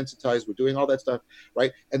resensitize. We're doing all that stuff,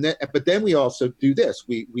 right? And then, but then we also do this.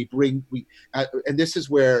 And this is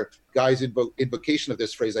where Guy's invocation of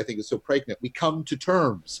this phrase, I think, is so pregnant. We come to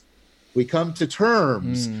terms. We come to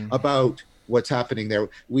terms about what's happening there.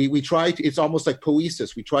 We try to, it's almost like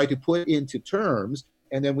poesis. We try to put into terms,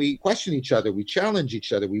 and then we question each other. We challenge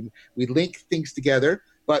each other. We link things together,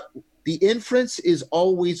 but the inference is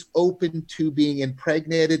always open to being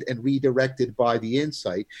impregnated and redirected by the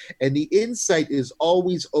insight. And the insight is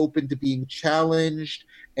always open to being challenged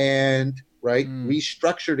and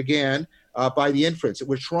restructured again by the inference.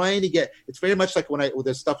 We're trying to get, it's very much like with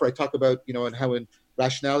the stuff where I talk about, and how in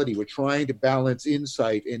rationality, we're trying to balance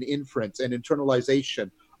insight and inference and internalization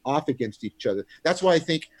off against each other. That's why I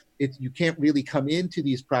think you can't really come into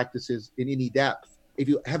these practices in any depth if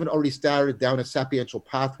you haven't already started down a sapiential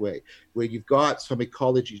pathway where you've got some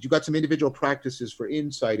ecologies, you've got some individual practices for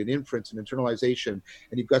insight and inference and internalization,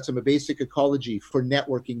 and you've got some basic ecology for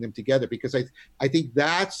networking them together, because I think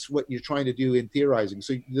that's what you're trying to do in theorizing.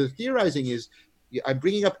 So the theorizing is, I'm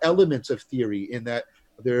bringing up elements of theory in that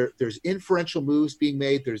there's inferential moves being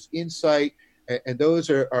made, there's insight, and those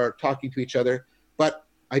are talking to each other, but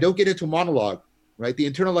I don't get into monologue. Right? The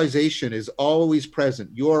internalization is always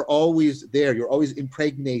present. You're always there. You're always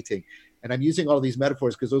impregnating. And I'm using all these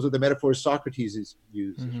metaphors because those are the metaphors Socrates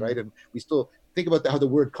uses, right? And we still think about how the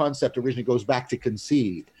word concept originally goes back to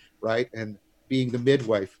conceive, right? And being the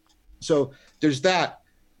midwife. So there's that.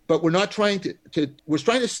 But we're not trying we're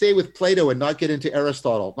trying to stay with Plato and not get into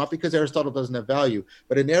Aristotle. Not because Aristotle doesn't have value,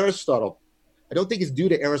 but in Aristotle, I don't think it's due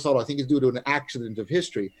to Aristotle. I think it's due to an accident of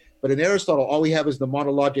history. But in Aristotle, all we have is the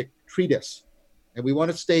monologic treatise. And we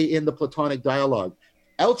want to stay in the Platonic dialogue.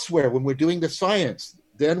 Elsewhere, when we're doing the science,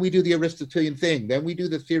 then we do the Aristotelian thing. Then we do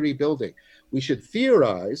the theory building. We should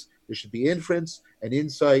theorize. There should be inference and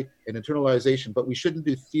insight and internalization, but we shouldn't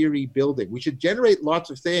do theory building. We should generate lots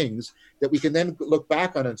of things that we can then look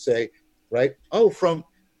back on and say, right, oh, from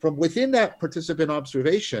within that participant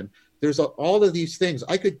observation, there's all of these things.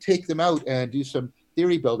 I could take them out and do some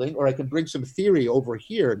theory building, or I can bring some theory over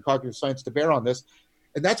here in cognitive science to bear on this.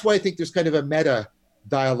 And that's why I think there's kind of a meta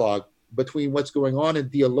dialogue between what's going on in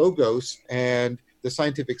dialogos and the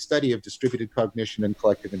scientific study of distributed cognition and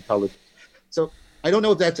collective intelligence. So I don't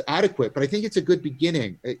know if that's adequate, but I think it's a good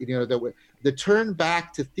beginning. The turn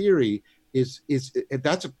back to theory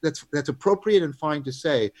that's appropriate and fine to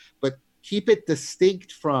say, but keep it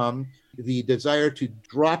distinct from the desire to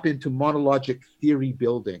drop into monologic theory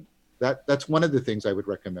building. That's one of the things I would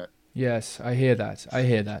recommend. Yes, I hear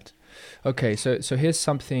that. Okay, so here's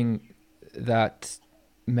something that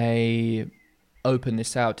may open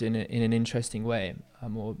this out in an interesting way,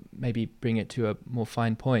 or maybe bring it to a more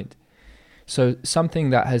fine point. So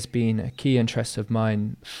something that has been a key interest of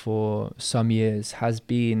mine for some years has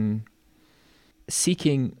been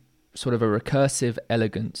seeking sort of a recursive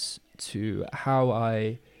elegance to how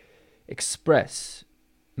I express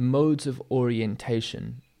modes of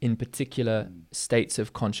orientation in particular states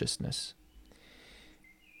of consciousness.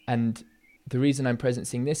 And the reason I'm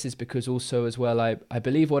presencing this is because also as well, I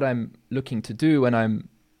believe what I'm looking to do when I'm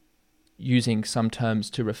using some terms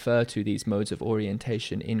to refer to these modes of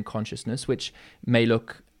orientation in consciousness, which may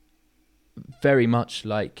look very much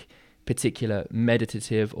like particular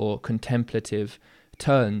meditative or contemplative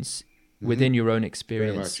turns within your own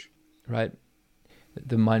experience, right?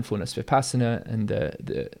 The mindfulness vipassana and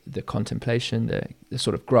the contemplation, the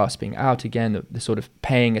sort of grasping out again, the sort of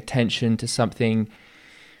paying attention to something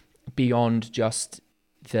beyond just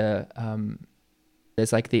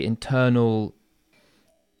there's like the internal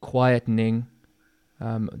quietening,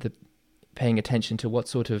 the paying attention to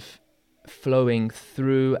what's sort of flowing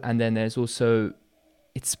through, and then there's also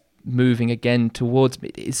it's moving again towards,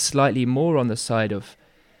 it's slightly more on the side of,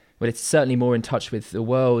 well, it's certainly more in touch with the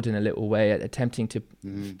world in a little way, attempting to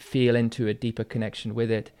feel into a deeper connection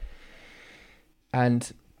with it.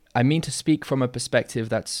 And I mean to speak from a perspective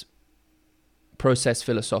that's process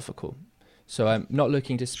philosophical. So I'm not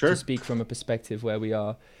looking to speak from a perspective where we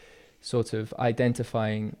are sort of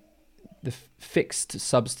identifying the fixed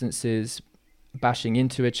substances bashing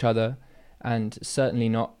into each other, and certainly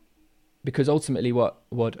not, because ultimately what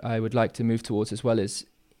I would like to move towards as well is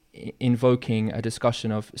invoking a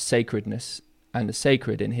discussion of sacredness and the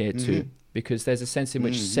sacred in here too, because there's a sense in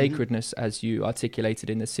which sacredness, as you articulated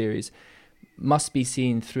in the series, must be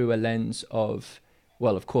seen through a lens of,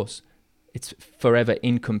 well, of course, it's forever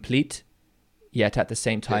incomplete, yet at the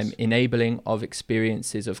same time enabling of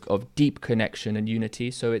experiences of deep connection and unity.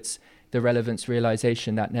 So it's the relevance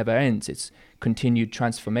realization that never ends. It's continued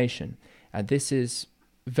transformation. And this is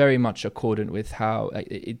very much accordant with how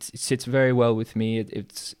it sits very well with me.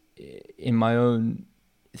 It's in my own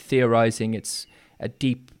theorizing, it's a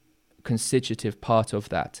deep constitutive part of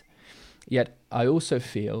that. Yet I also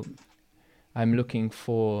feel I'm looking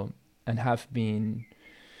for, and have been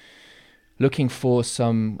looking for,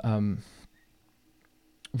 some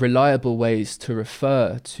reliable ways to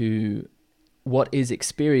refer to what is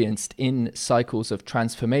experienced in cycles of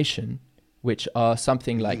transformation, which are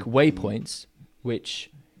something like waypoints, which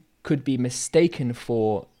could be mistaken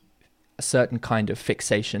for a certain kind of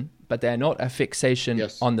fixation, but they're not a fixation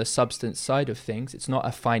on the substance side of things. It's not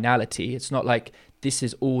a finality. It's not like this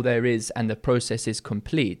is all there is and the process is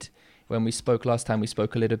complete. When we spoke last time, we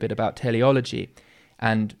spoke a little bit about teleology,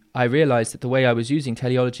 and I realized that the way I was using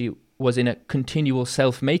teleology was in a continual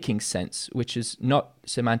self-making sense, which is not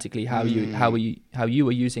semantically how you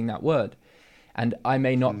were using that word. And I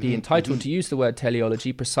may not be entitled to use the word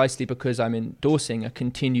teleology precisely because I'm endorsing a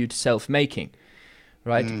continued self-making,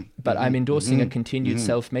 right? But I'm endorsing a continued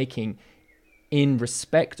self-making in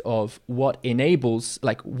respect of what enables,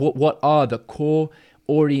 like what are the core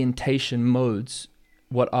orientation modes,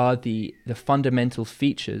 what are the fundamental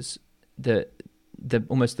features, the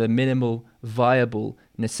almost the minimal viable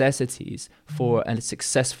necessities for a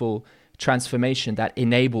successful transformation that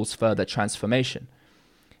enables further transformation.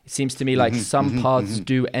 It seems to me like some paths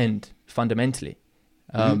do end fundamentally.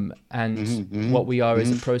 And what we are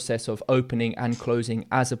is a process of opening and closing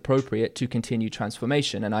as appropriate to continue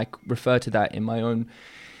transformation. And I refer to that in my own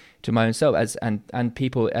self as, and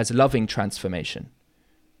people as loving transformation.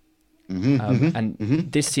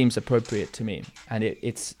 This seems appropriate to me. And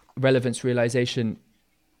it's relevance realization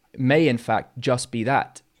may in fact just be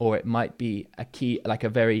that, or it might be a key, like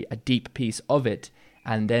a deep piece of it.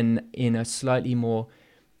 And then in a slightly more,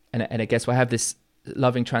 and I guess I have this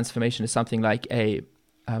loving transformation as something like a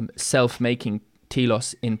self-making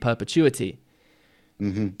telos in perpetuity.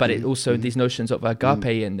 But it also these notions of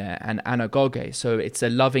agape in there and anagoge. So it's a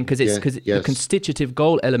loving, because the constitutive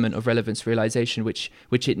goal element of relevance realization, which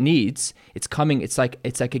it needs. It's coming. It's like a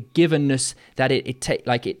givenness that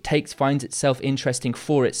it finds itself interesting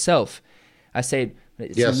for itself. I say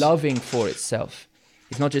it's loving for itself.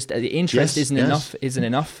 It's not just the interest isn't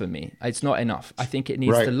enough for me. It's not enough. I think it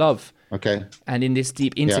needs the love. Okay. And in this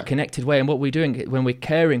deep interconnected way, and what we're doing when we're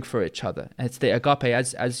caring for each other, and it's the agape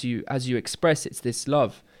as you express, it's this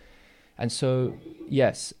love. And so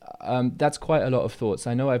yes, that's quite a lot of thoughts.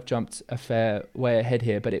 I know I've jumped a fair way ahead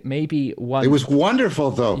here, but it may be one. It was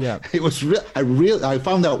wonderful though. Yeah. It was I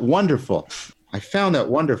found that wonderful.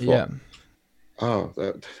 Yeah. Oh,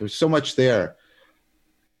 there's so much there.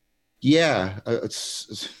 Yeah.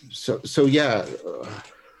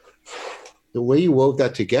 The way you wove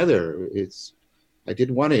that together, I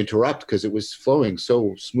didn't want to interrupt because it was flowing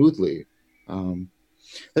so smoothly.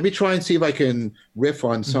 Let me try and see if I can riff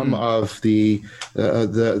on some of the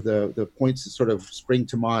points that sort of spring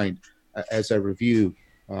to mind as I review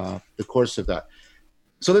the course of that.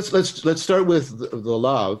 So let's start with the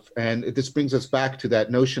love, and this brings us back to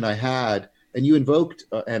that notion I had, and you invoked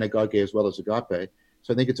anagoge as well as agape.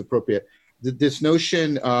 So I think it's appropriate. This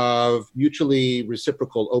notion of mutually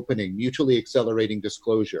reciprocal opening, mutually accelerating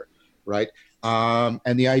disclosure, right?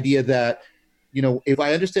 And the idea that, if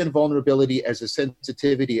I understand vulnerability as a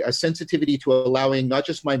sensitivity to allowing not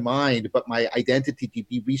just my mind, but my identity to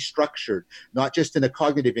be restructured, not just in a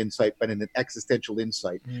cognitive insight, but in an existential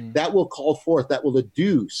insight, that will call forth, that will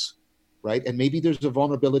adduce, right? And maybe there's a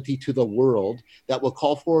vulnerability to the world that will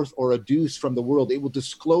call forth or adduce from the world. It will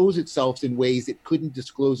disclose itself in ways it couldn't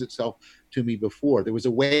disclose itself to me before. There was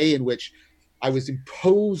a way in which I was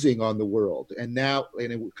imposing on the world, and now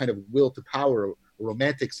in a kind of will to power, a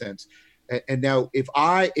romantic sense. And now if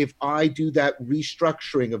I do that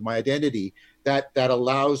restructuring of my identity, that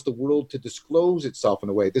allows the world to disclose itself in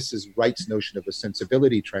a way. This is Wright's notion of a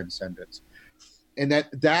sensibility transcendence. And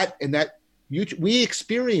that we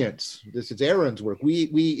experience, this is Aaron's work,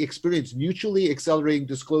 we experience mutually accelerating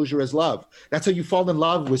disclosure as love. That's how you fall in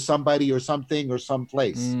love with somebody or something or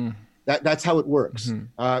someplace. That's how it works.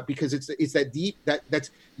 Because it's that deep, that's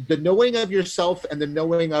the knowing of yourself and the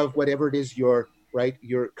knowing of whatever it is you're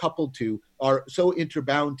coupled to are so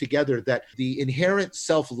interbound together that the inherent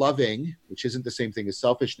self-loving, which isn't the same thing as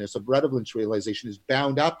selfishness, of relevance realization is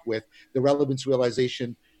bound up with the relevance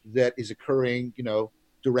realization that is occurring,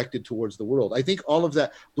 directed towards the world. I think all of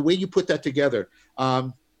that, the way you put that together,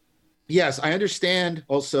 yes, I understand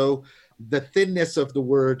also the thinness of the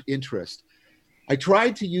word interest. I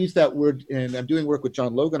tried to use that word, and I'm doing work with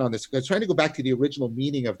John Logan on this. I was trying to go back to the original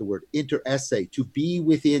meaning of the word interesse, to be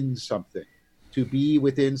within something,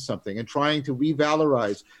 and trying to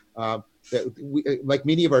revalorize that we, like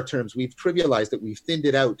many of our terms, we've trivialized it, we've thinned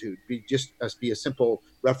it out to be a simple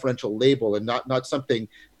referential label and not something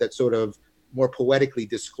that sort of more poetically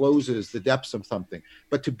discloses the depths of something.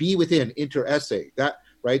 But to be within, interesse, that,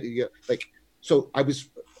 right? Like, so I was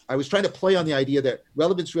trying to play on the idea that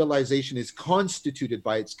relevance realization is constituted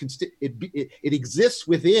by it exists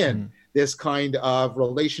within this kind of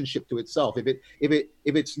relationship to itself. If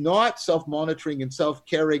it's not self-monitoring and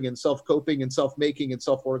self-caring and self-coping and self-making and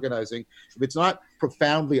self-organizing, if it's not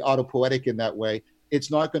profoundly autopoetic in that way,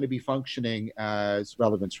 it's not going to be functioning as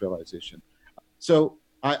relevance realization. So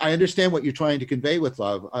I understand what you're trying to convey with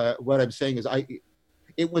love. What I'm saying is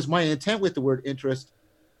it was my intent with the word interest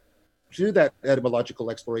through that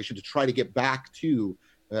etymological exploration to try to get back to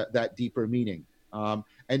that deeper meaning, and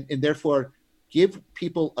therefore give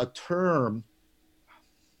people a term.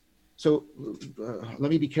 So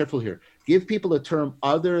let me be careful here. Give people a term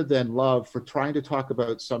other than love for trying to talk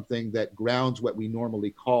about something that grounds what we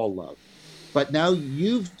normally call love. But now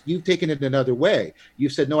you've taken it another way.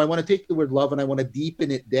 You've said, no, I want to take the word love and I want to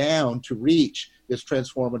deepen it down to reach this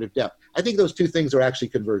transformative depth. I think those two things are actually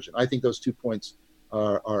convergent. I think those 2 points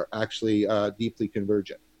are actually deeply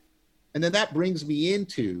convergent. And then that brings me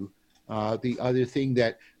into the other thing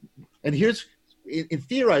that, and here's, in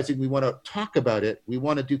theorizing, we want to talk about it, we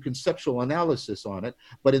want to do conceptual analysis on it,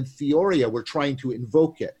 but in theoria, we're trying to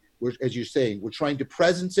invoke it. As you're saying, we're trying to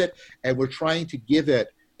presence it, and we're trying to give it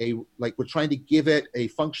a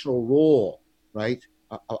functional role, right?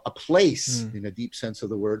 A place, in a deep sense of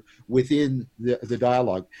the word, within the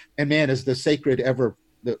dialogue. And man, is the sacred ever,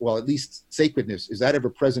 well, at least sacredness, is that ever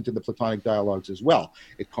present in the Platonic dialogues as well?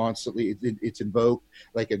 It constantly, it's invoked,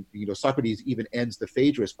 like, Socrates even ends the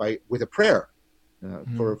Phaedrus with a prayer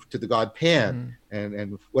to the god Pan,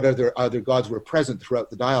 and what other gods were present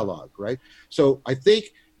throughout the dialogue, right? So I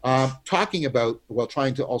think talking about, while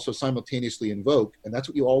trying to also simultaneously invoke, and that's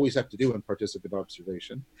what you always have to do in participant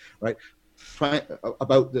observation, right?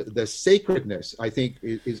 About the sacredness, I think,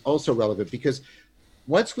 is also relevant, because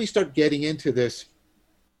once we start getting into this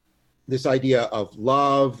idea of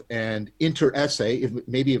love and interesse,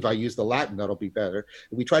 maybe if I use the Latin, that'll be better.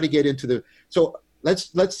 We try to get into so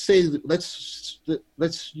let's say the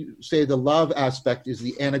love aspect is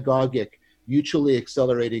the anagogic, mutually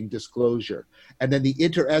accelerating disclosure. And then the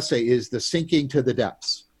interesse is the sinking to the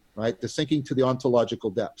depths, right? The sinking to the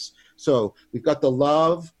ontological depths. So we've got the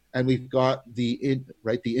love and we've got the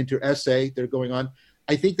interesse that are going on.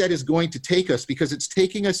 I think that is going to take us, because it's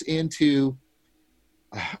taking us into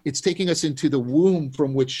the womb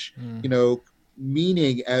from which,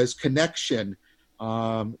 meaning as connection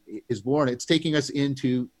is born. It's taking us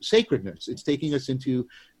into sacredness. It's taking us into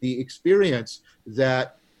the experience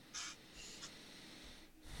that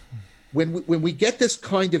when we get this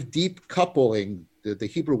kind of deep coupling, the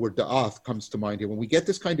Hebrew word da'ath comes to mind here. When we get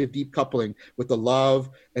this kind of deep coupling with the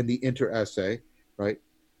love and the interesse, right?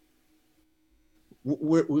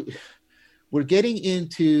 We're getting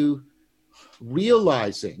into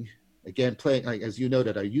realizing, again, playing, as you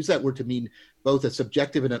noted, I use that word to mean both a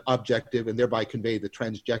subjective and an objective, and thereby convey the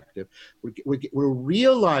transjective. We're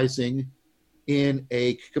realizing in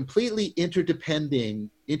a completely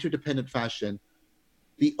interdependent fashion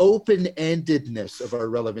the open-endedness of our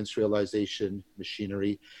relevance realization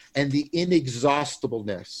machinery and the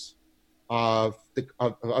inexhaustibleness of the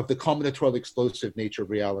combinatorial explosive nature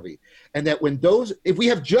of reality. And that if we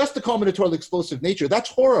have just the combinatorial explosive nature,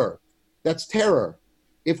 that's horror, that's terror.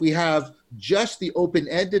 If we have just the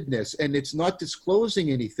open-endedness and it's not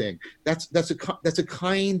disclosing anything, that's a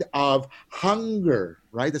kind of hunger,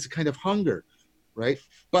 right? That's a kind of hunger, right?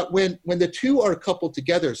 But when the two are coupled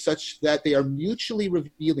together such that they are mutually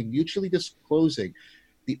revealing, mutually disclosing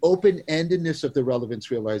the open-endedness of the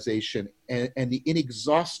relevance realization and the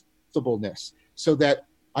inexhaustibleness, so that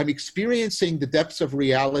I'm experiencing the depths of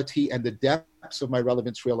reality and the depths of my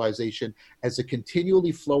relevance realization as a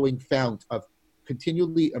continually flowing fount of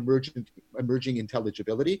continually emerging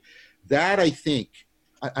intelligibility. That I think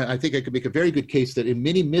I could make a very good case that in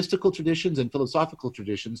many mystical traditions and philosophical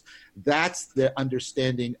traditions, that's the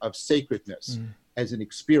understanding of sacredness as an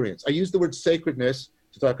experience. I use the word sacredness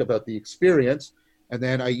to talk about the experience, and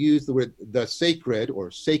then I use the word the sacred or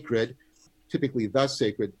sacred, typically the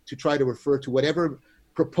sacred, to try to refer to whatever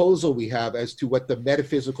proposal we have as to what the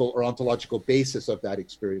metaphysical or ontological basis of that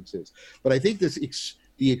experience is. But I think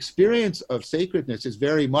the the experience of sacredness is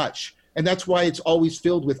very much, and that's why it's always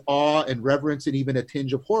filled with awe and reverence and even a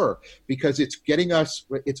tinge of horror, because it's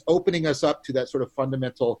opening us up to that sort of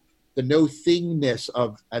fundamental, the no thingness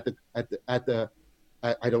of at the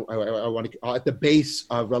base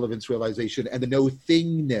of relevance realization, and the no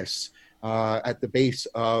thingness at the base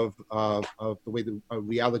of the way the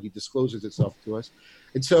reality discloses itself to us.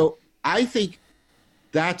 And so I think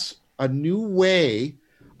that's a new way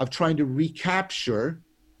of trying to recapture.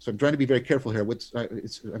 So I'm trying to be very careful here.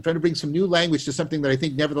 I'm trying to bring some new language to something that I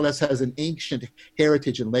think nevertheless has an ancient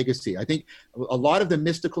heritage and legacy. I think a lot of the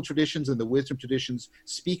mystical traditions and the wisdom traditions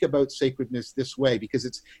speak about sacredness this way, because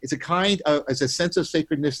it's a sense of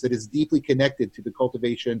sacredness that is deeply connected to the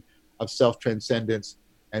cultivation of self-transcendence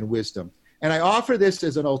and wisdom. And I offer this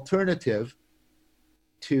as an alternative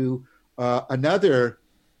to another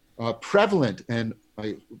prevalent and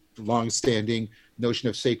long-standing notion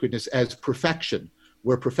of sacredness as perfection,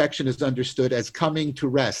 where perfection is understood as coming to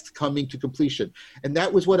rest, coming to completion. And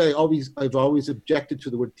that was what I've always objected to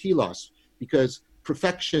the word telos, because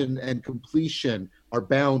perfection and completion are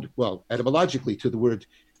bound, well, etymologically to the word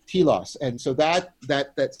telos. And so that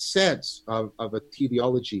sense of a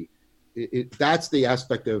teleology, that's the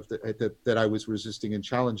aspect of that I was resisting and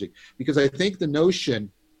challenging, because I think the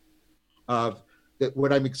notion of that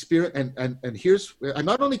what I'm experiencing, and here's, I'm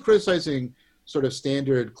not only criticizing sort of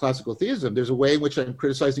standard classical theism, there's a way in which I'm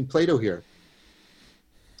criticizing Plato here.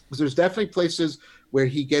 Because there's definitely places where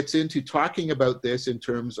he gets into talking about this in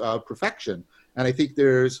terms of perfection. And I think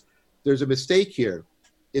there's a mistake here.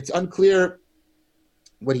 It's unclear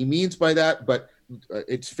what he means by that, but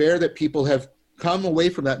it's fair that people have come away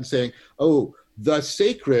from that and saying, oh, the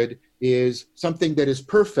sacred is something that is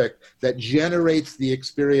perfect, that generates the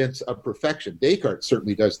experience of perfection. Descartes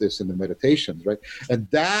certainly does this in the Meditations, right? And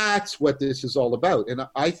that's what this is all about. And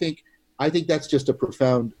I think that's just a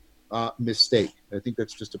profound mistake. I think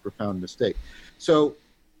that's just a profound mistake. So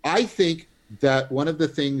I think that one of the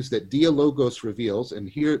things that Dialogos reveals, and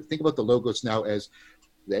here, think about the logos now as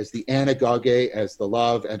the anagoge, as the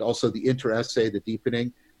love, and also the interesse, the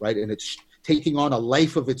deepening, right? And it's taking on a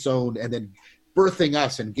life of its own and then birthing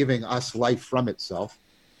us and giving us life from itself,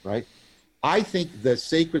 right? I think the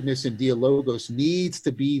sacredness in Dialogos needs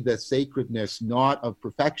to be the sacredness not of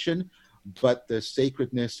perfection, but the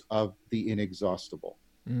sacredness of the inexhaustible.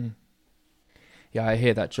 Mm. Yeah, I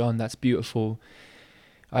hear that, John. That's beautiful.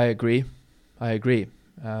 I agree.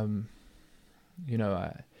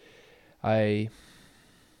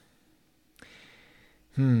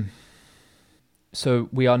 So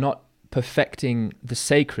we are not perfecting the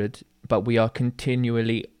sacred, but we are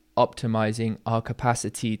continually optimizing our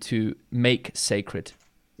capacity to make sacred.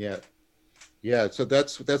 Yeah. So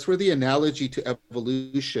that's where the analogy to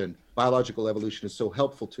evolution, biological evolution, is so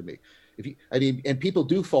helpful to me. And people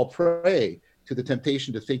do fall prey to the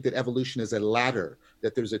temptation to think that evolution is a ladder,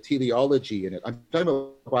 that there's a teleology in it. I'm talking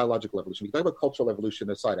about biological evolution. We talk about cultural evolution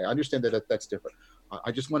aside. I understand that that's different.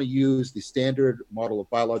 I just want to use the standard model of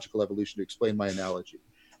biological evolution to explain my analogy,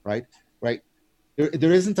 right?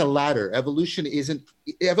 There isn't a ladder. Evolution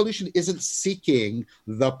isn't seeking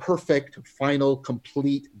the perfect, final,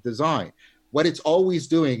 complete design. What it's always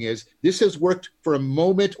doing is, this has worked for a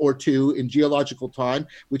moment or two in geological time,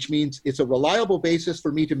 which means it's a reliable basis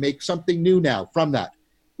for me to make something new now from that,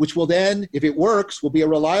 which will then, if it works, will be a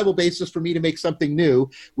reliable basis for me to make something new,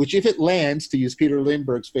 which, if it lands, to use Peter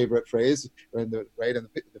Lindbergh's favorite phrase, and the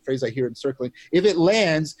phrase I hear in circling, if it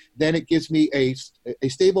lands, then it gives me a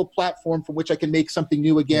stable platform from which I can make something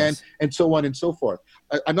new again, yes, and so on and so forth.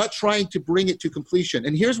 I'm not trying to bring it to completion.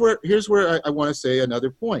 And here's where I want to say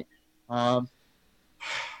another point.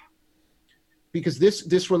 Because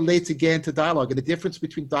this relates again to dialogue and the difference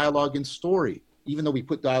between dialogue and story, even though we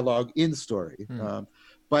put dialogue in story.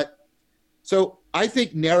 But so I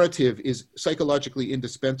think narrative is psychologically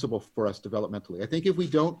indispensable for us developmentally. I think if we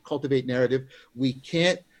don't cultivate narrative, we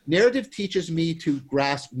can't. Narrative teaches me to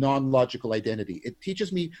grasp non-logical identity. It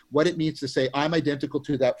teaches me what it means to say, I'm identical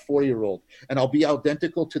to that 4-year-old, and I'll be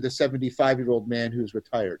identical to the 75-year-old man who's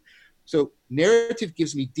retired. So narrative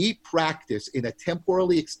gives me deep practice in a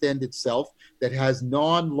temporally extended self that has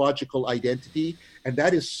non-logical identity. And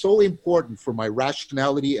that is so important for my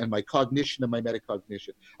rationality and my cognition and my metacognition.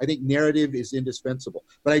 I think narrative is indispensable.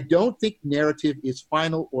 But I don't think narrative is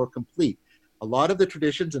final or complete. A lot of the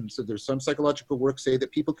traditions, and so there's some psychological work, say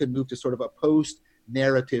that people can move to sort of a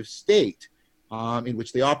post-narrative state in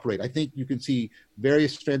which they operate. I think you can see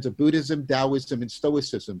various strands of Buddhism, Taoism, and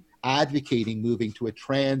Stoicism advocating moving to a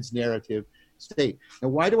trans-narrative state. Now,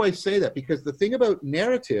 why do I say that? Because the thing about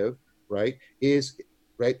narrative, right, is,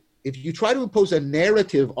 right, if you try to impose a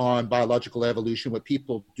narrative on biological evolution, what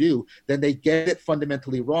people do, then they get it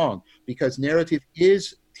fundamentally wrong, because narrative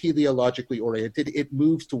is teleologically oriented. It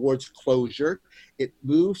moves towards closure. It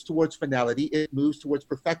moves towards finality. It moves towards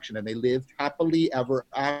perfection, and they lived happily ever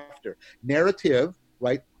after. Narrative,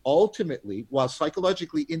 right, ultimately, while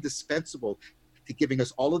psychologically indispensable to giving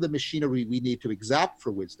us all of the machinery we need to exact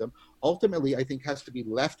for wisdom, ultimately, I think, has to be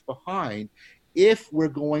left behind if we're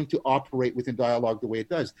going to operate within dialogue the way it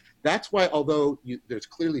does. That's why, although there's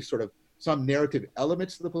clearly sort of some narrative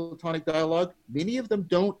elements to the Platonic dialogue, many of them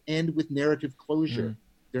don't end with narrative closure.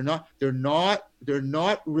 They're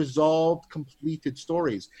not resolved, completed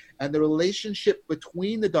stories. And the relationship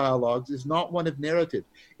between the dialogues is not one of narrative.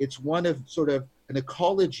 It's one of sort of an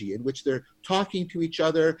ecology in which they're talking to each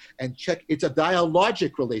other and it's a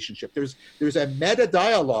dialogic relationship. There's a meta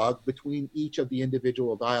dialogue between each of the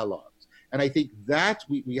individual dialogues. And I think that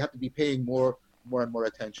we have to be paying more and more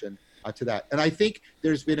attention to that. And I think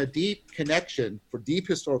there's been a deep connection, for deep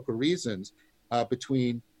historical reasons,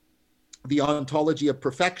 between the ontology of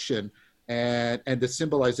perfection and the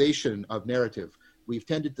symbolization of narrative. We've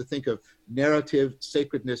tended to think of narrative,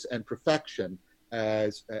 sacredness, and perfection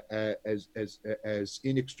as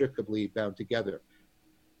inextricably bound together.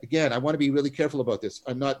 Again, I want to be really careful about this.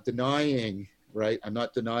 I'm not denying, right? I'm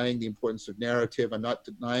not denying the importance of narrative. I'm not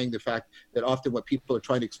denying the fact that often what people are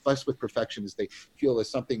trying to express with perfection is they feel that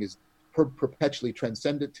something is perpetually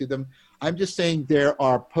transcendent to them. I'm just saying there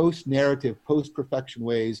are post-narrative, post-perfection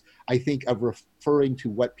ways, I think, of referring to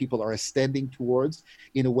what people are ascending towards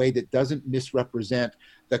in a way that doesn't misrepresent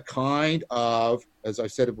the kind of, as I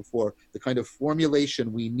said it before, the kind of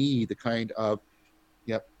formulation we need, the kind of,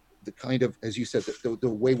 as you said, the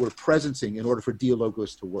way we're presencing in order for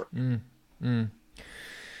dialogos to work.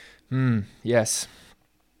 Yes.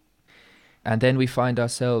 And then we find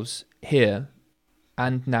ourselves here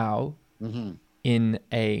and now in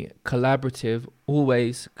a collaborative,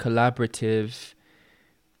 always collaborative,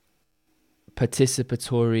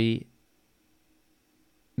 participatory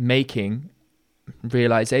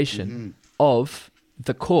realization of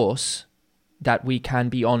the course that we can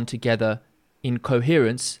be on together in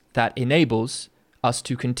coherence that enables us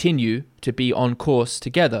to continue to be on course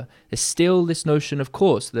together. There's still this notion of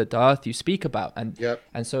course that Darth you speak about, and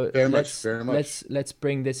so let's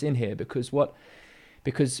bring this in here because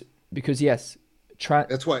yes,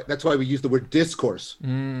 that's why we use the word discourse.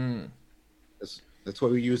 That's why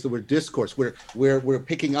we use the word discourse. We're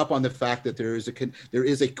picking up on the fact that there is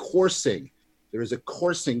a coursing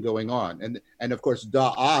going on, and of course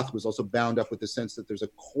Da'ath was also bound up with the sense that there's a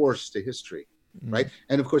course to history. Right.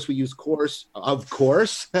 And of course, we use course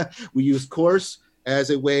as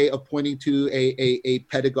a way of pointing to a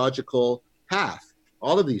pedagogical path.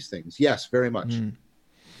 All of these things. Yes, very much.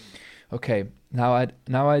 Okay. Now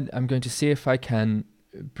I'm going to see if I can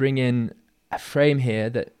bring in a frame here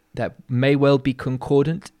that may well be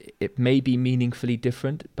concordant. It may be meaningfully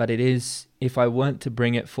different, but it is, if I weren't to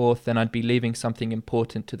bring it forth, then I'd be leaving something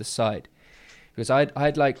important to the side. Because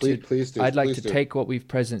I'd like to take what we've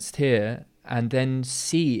presenced here and then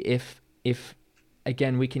see if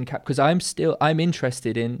again we can because I'm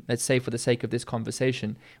interested in, let's say for the sake of this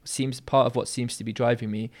conversation, seems part of what seems to be driving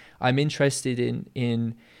me, I'm interested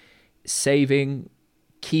in saving,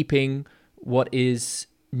 keeping what is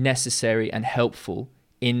necessary and helpful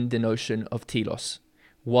in the notion of telos,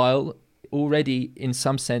 while already in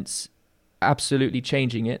some sense absolutely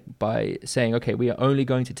changing it by saying, okay, we are only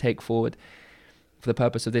going to take forward, for the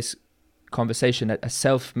purpose of this conversation,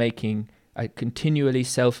 a continually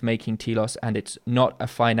self-making telos, and it's not a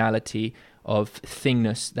finality of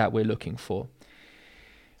thingness that we're looking for.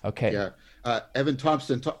 Okay. Yeah. Evan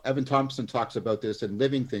Thompson talks about this in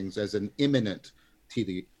Living Things as an immanent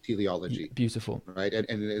teleology. Beautiful. Right.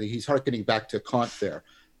 And he's hearkening back to Kant there.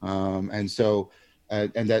 And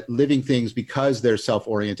that living things, because they're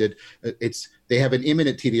self-oriented, they have an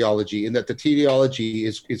immanent teleology, in that the teleology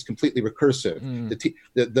is completely recursive.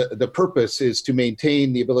 The purpose is to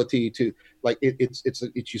maintain the ability to, like,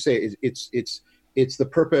 it's the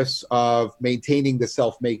purpose of maintaining the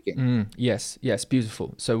self-making. Yes,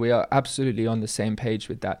 beautiful. So we are absolutely on the same page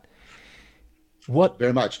with that.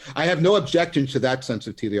 Very much. I have no objection to that sense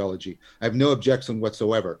of teleology. I have no objection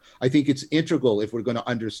whatsoever. I think it's integral if we're going to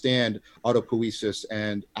understand autopoiesis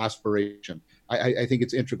and aspiration. I think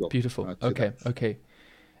it's integral. Beautiful. Okay.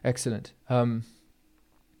 Excellent.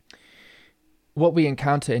 What we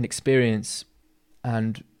encounter in experience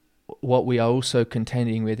and what we are also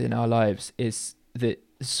contending with in our lives is the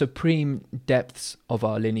supreme depths of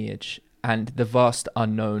our lineage and the vast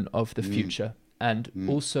unknown of the future, and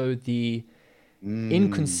also the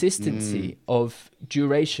inconsistency of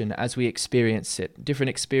duration as we experience it. Different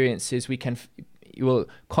experiences you will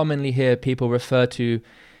commonly hear people refer to,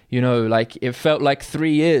 like it felt like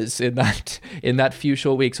 3 years in that few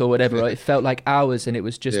short weeks or whatever. Or it felt like hours and it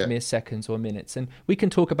was just mere seconds or minutes. And we can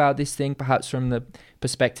talk about this thing perhaps from the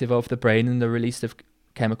perspective of the brain and the release of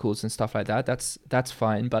chemicals and stuff like that. That's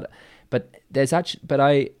fine. But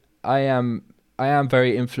I am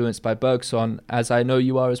very influenced by Bergson, as I know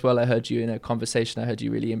you are as well. I heard you in a conversation. I heard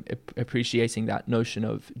you really appreciating that notion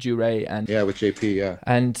of durée and with JP.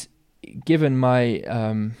 And given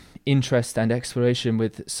my interest and exploration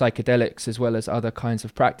with psychedelics as well as other kinds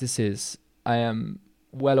of practices, I am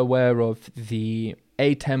well aware of the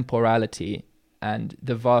atemporality and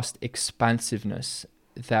the vast expansiveness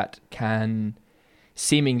that can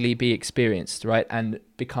seemingly be experienced, right, and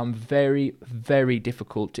become very, very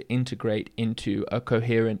difficult to integrate into a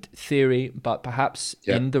coherent theory. But perhaps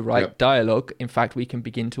in the right dialogue, in fact, we can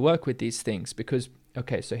begin to work with these things. Because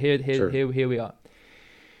so here we are.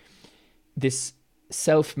 This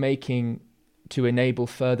self-making to enable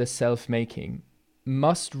further self-making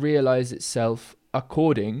must realize itself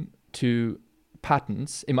according to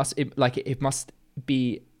patterns. It must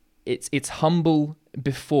be it's humble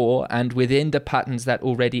before and within the patterns that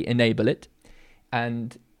already enable it,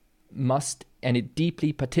 and it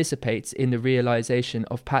deeply participates in the realization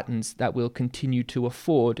of patterns that will continue to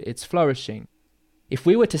afford its flourishing. If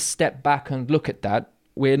we were to step back and look at that,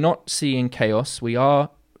 we're not seeing chaos. We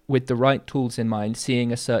are, with the right tools in mind,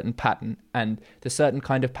 seeing a certain pattern, and the certain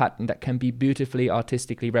kind of pattern that can be beautifully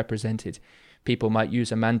artistically represented. People might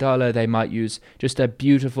use a mandala, they might use just a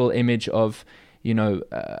beautiful image of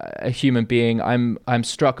a human being. I'm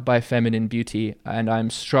struck by feminine beauty, and I'm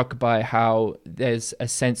struck by how there's a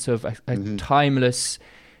sense of a timeless,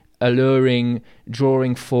 alluring,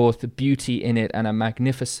 drawing forth beauty in it and a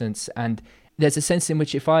magnificence. And there's a sense in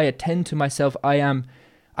which if I attend to myself,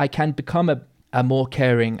 I can become a more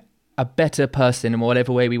caring, a better person, in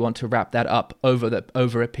whatever way we want to wrap that up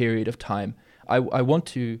over a period of time. I want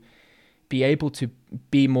to be able to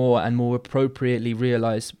be more and more appropriately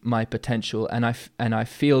realize my potential, and I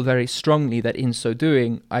feel very strongly that in so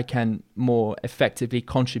doing I can more effectively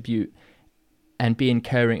contribute and be in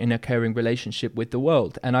a caring relationship with the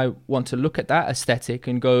world. And I want to look at that aesthetic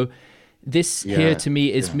and go, this here to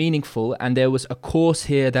me is meaningful, and there was a course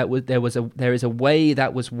here there is a way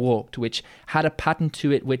that was walked which had a pattern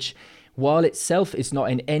to it, which, while itself is not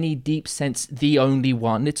in any deep sense the only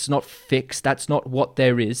one, it's not fixed, that's not what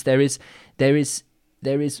there is. There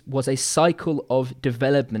was a cycle of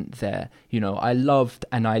development there. I loved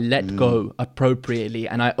and I let go appropriately,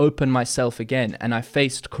 and I opened myself again, and I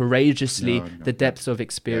faced courageously the depths of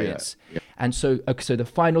experience. And so the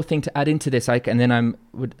final thing to add into this, and then I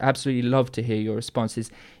would absolutely love to hear your response,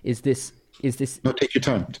 is this. No, take your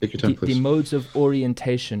time. Take your time, please. The modes of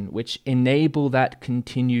orientation which enable that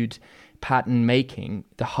continued pattern making,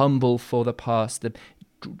 the humble for the past, the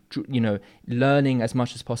learning as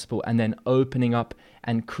much as possible, and then opening up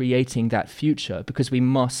and creating that future, because we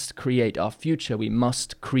must create our future. We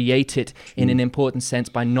must create it in an important sense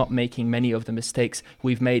by not making many of the mistakes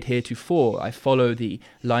we've made heretofore. I follow the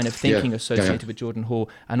line of thinking associated with Jordan Hall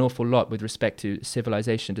an awful lot with respect to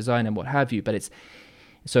civilization design and what have you, but it's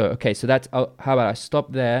so that's how about I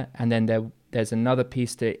stop there, and then there's another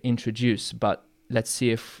piece to introduce, but let's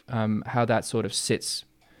see if how that sort of sits.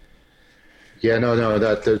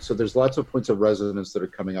 There's lots of points of resonance that are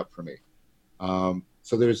coming up for me.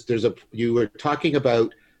 You were talking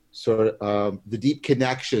about sort of the deep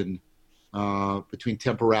connection between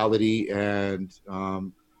temporality and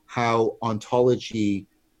how ontology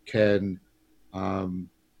can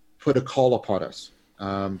put a call upon us.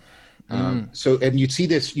 And you see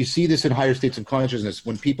this in higher states of consciousness.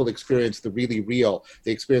 When people experience the really real,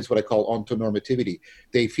 they experience what I call ontonormativity.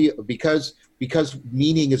 They feel, because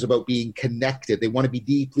meaning is about being connected, they want to be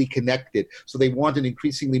deeply connected. So they want an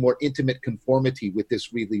increasingly more intimate conformity with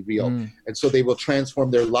this really real. And so they will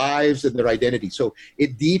transform their lives and their identity. So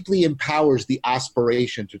it deeply empowers the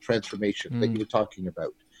aspiration to transformation that you were talking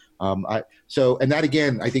about. And that,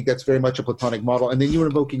 again, I think that's very much a Platonic model. And then you were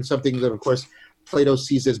invoking something that, of course, Plato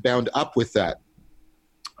sees as bound up with that.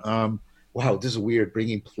 Wow, this is weird,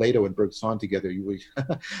 bringing Plato and Bergson together.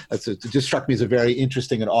 It just struck me as a very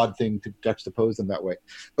interesting and odd thing to juxtapose them that way.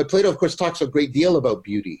 But Plato, of course, talks a great deal about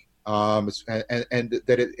beauty, and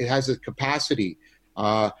that it has a capacity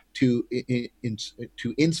to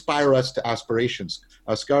inspire us to aspirations.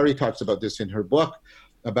 Ascari talks about this in her book,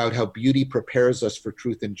 about how beauty prepares us for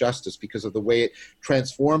truth and justice because of the way it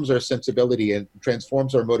transforms our sensibility and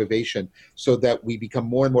transforms our motivation, so that we become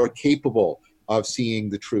more and more capable of seeing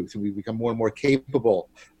the truth, and we become more and more capable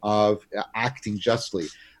of acting justly.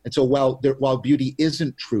 And so while beauty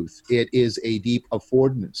isn't truth, it is a deep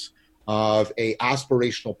affordance of a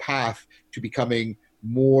aspirational path to becoming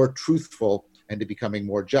more truthful and to becoming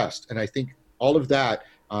more just. And I think all of that,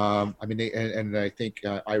 I think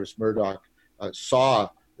Iris Murdoch saw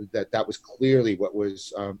that was clearly what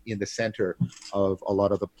was in the center of a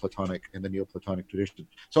lot of the Platonic and the Neoplatonic tradition.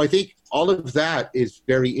 So I think all of that is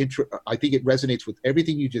very I think it resonates with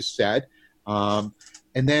everything you just said. And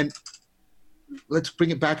then let's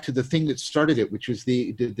bring it back to the thing that started it, which was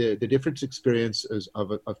the different experiences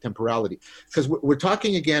of temporality. Because we're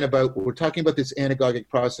talking about this anagogic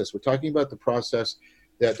process. We're talking about the process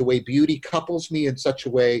that the way beauty couples me in such a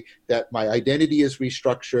way that my identity is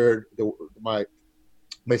restructured,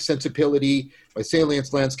 my sensibility, my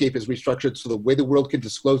salience landscape is restructured so the way the world can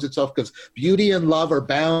disclose itself, because beauty and love are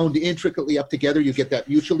bound intricately up together. You get that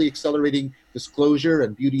mutually accelerating disclosure,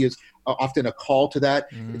 and beauty is often a call to that.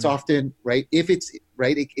 It's often, right, if it's,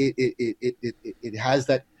 right, it has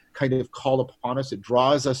that kind of call upon us. It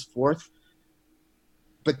draws us forth.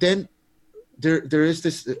 But then there is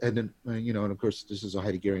this, and of course this is a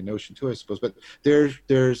Heideggerian notion too, I suppose, but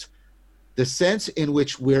there's the sense in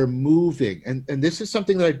which we're moving, and this is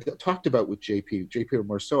something that I talked about with JP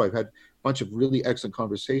Marceau. I've had a bunch of really excellent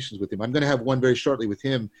conversations with him. I'm going to have one very shortly with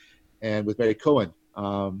him and with Mary Cohen.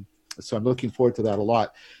 So I'm looking forward to that a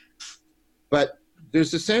lot. But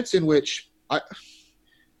there's a sense in which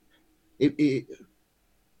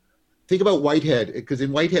think about Whitehead, because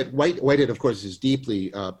in Whitehead, of course, is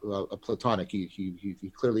deeply Platonic.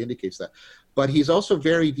 He clearly indicates that. But he's also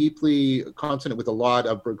very deeply consonant with a lot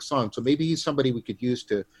of Bergson. So maybe he's somebody we could use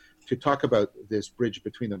to talk about this bridge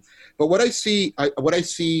between them. But what I see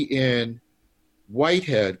in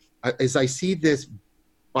Whitehead is I see this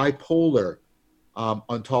bipolar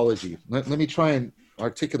ontology. Let me try and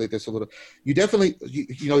articulate this a little. You definitely,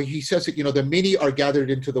 he says that, the many are gathered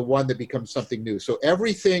into the one that becomes something new. So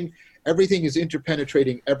everything is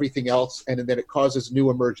interpenetrating everything else, and then it causes new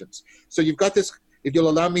emergence. So you've got this, if you'll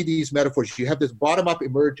allow me these metaphors, you have this bottom-up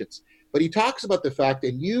emergence. But he talks about the fact,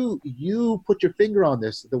 and you put your finger on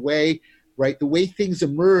this, the way things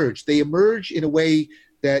emerge. They emerge in a way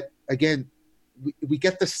that, again, we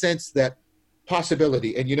get the sense that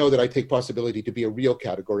possibility, and you know that I take possibility to be a real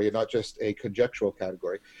category and not just a conjectural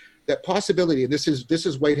category, that possibility, and this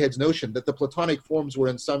is Whitehead's notion, that the Platonic forms were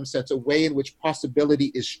in some sense a way in which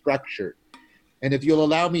possibility is structured. And if you'll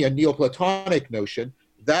allow me a Neoplatonic notion,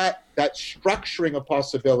 that structuring of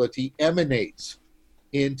possibility emanates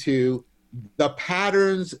into the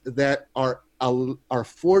patterns that are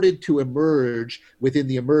afforded to emerge within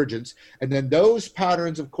the emergence. And then those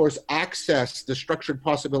patterns, of course, access the structured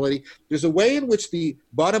possibility. There's a way in which the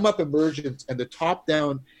bottom-up emergence and the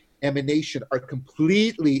top-down emanation are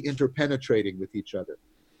completely interpenetrating with each other.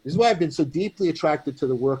 This is why I've been so deeply attracted to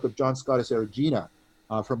the work of John Scotus Erigena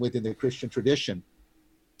from within the Christian tradition.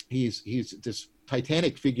 He's this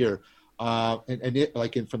titanic figure, from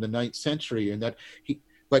the 9th century,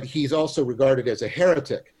 but he's also regarded as a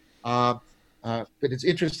heretic. But it's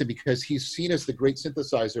interesting because he's seen as the great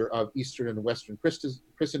synthesizer of Eastern and Western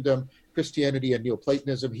Christendom, Christianity, and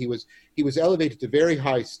Neoplatonism. He was elevated to very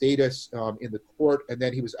high status in the court, and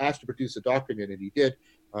then he was asked to produce a document, and he did,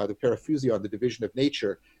 the Paraphusion, the division of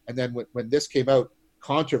nature. And then when this came out,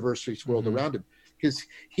 controversy swirled around him, because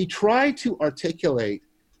he tried to articulate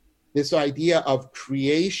this idea of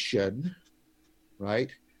creation, right,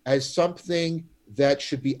 as something that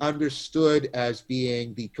should be understood as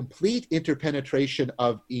being the complete interpenetration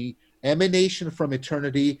of emanation from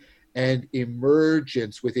eternity and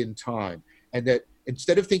emergence within time. And that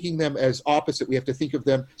instead of thinking them as opposite, we have to think of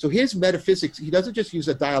them. So his metaphysics, he doesn't just use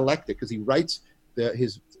a dialectic, because he writes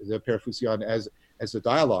the Paraphusion as a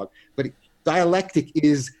dialogue, but dialectic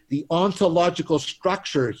is the ontological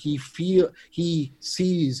structure he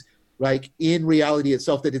sees, like, in reality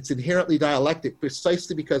itself, that it's inherently dialectic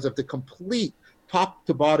precisely because of the complete top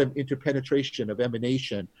to bottom interpenetration of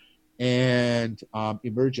emanation and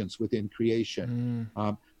emergence within creation.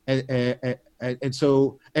 And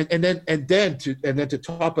then to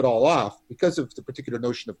top it all off, because of the particular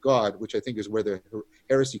notion of God, which I think is where the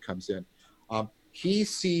heresy comes in, he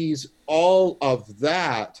sees all of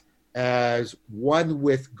that as one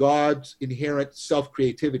with God's inherent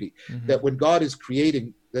self-creativity. That when God is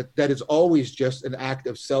creating, that is always just an act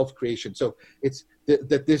of self-creation. So it's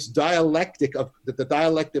that this dialectic of the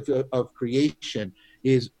dialectic of creation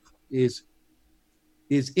is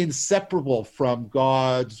inseparable from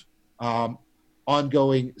God's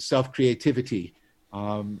ongoing self-creativity.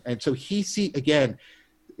 And so he again,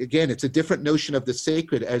 again, it's a different notion of the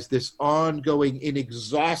sacred as this ongoing,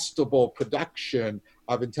 inexhaustible production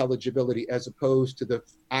of intelligibility, as opposed to the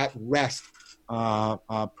at rest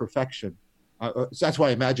perfection. So that's why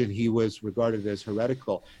I imagine he was regarded as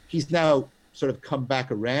heretical. He's now sort of come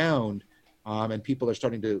back around, and people are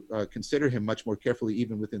starting to consider him much more carefully,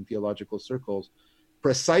 even within theological circles,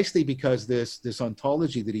 precisely because this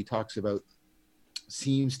ontology that he talks about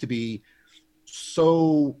seems to be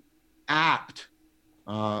so apt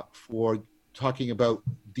for talking about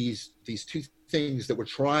these two things that we're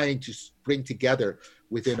trying to bring together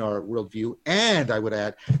within our worldview, and I would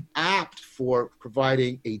add, apt for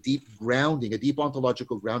providing a deep grounding, a deep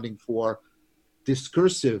ontological grounding for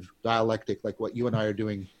discursive dialectic, like what you and I are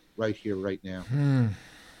doing right here, right now.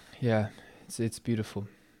 Yeah, it's beautiful.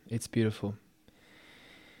 It's beautiful.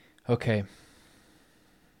 Okay.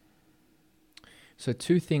 So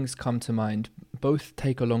two things come to mind. Both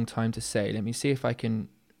take a long time to say. Let me see if I can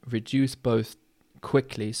reduce both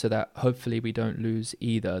quickly so that hopefully we don't lose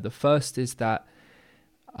either. The first is that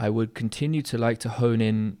I would continue to like to hone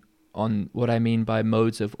in on what I mean by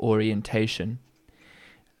modes of orientation.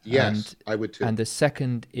 Yes, I would too. And the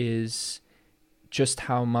second is just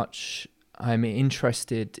how much I'm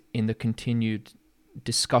interested in the continued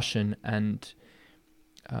discussion and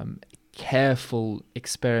careful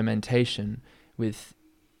experimentation with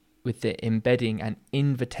the embedding and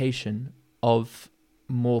invitation of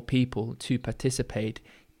more people to participate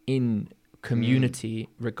in community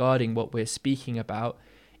regarding what we're speaking about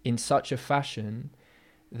in such a fashion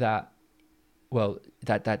that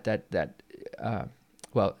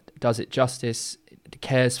does it justice,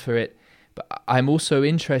 cares for it. But I'm also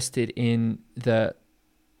interested in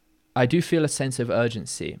I do feel a sense of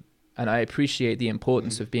urgency, and I appreciate the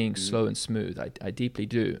importance of being slow and smooth. I deeply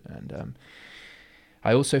do. And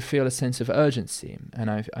I also feel a sense of urgency, and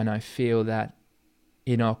I feel that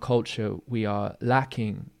in our culture we are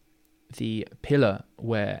lacking the pillar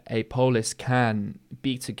where a polis can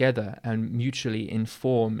be together and mutually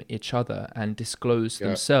inform each other and disclose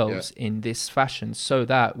themselves in this fashion, so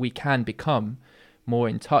that we can become more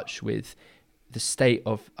in touch with the state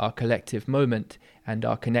of our collective moment and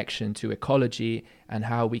our connection to ecology, and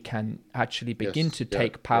how we can actually begin to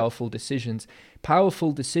take powerful decisions.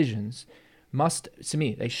 Powerful decisions must, to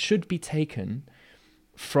me, they should be taken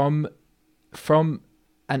from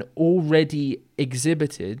an already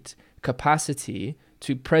exhibited capacity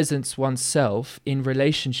to presence oneself in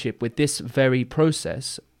relationship with this very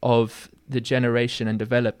process of the generation and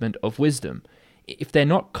development of wisdom. If they're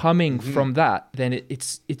not coming from that, then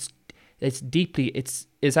it's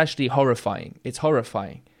actually horrifying. It's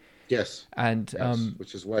horrifying. Yes. And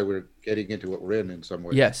which is why we're getting into what we're in some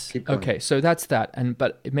ways. Yes. Okay. So that's that.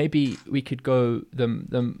 But maybe we could go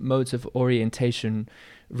the modes of orientation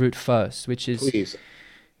route first, which is. Please.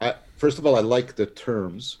 First of all, I like the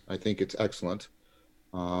terms. I think it's excellent.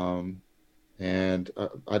 And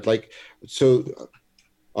I'd like, so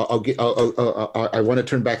I want to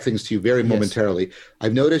turn back things to you very momentarily. Yes.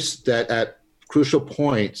 I've noticed that at crucial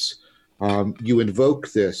points, you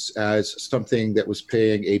invoke this as something that was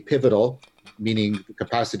playing a pivotal, meaning the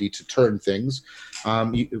capacity to turn things,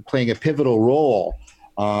 playing a pivotal role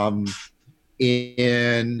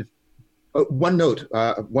in one note,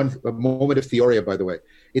 a moment of theoria, by the way.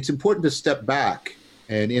 It's important to step back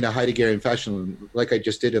and in a Heideggerian fashion, like I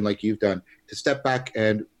just did and like you've done, to step back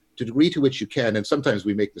and to the degree to which you can, and sometimes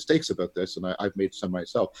we make mistakes about this, and I've made some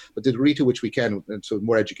myself, but the degree to which we can, and so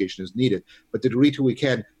more education is needed, but the degree to which we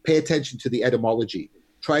can, pay attention to the etymology.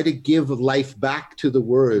 Try to give life back to the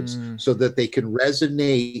words so that they can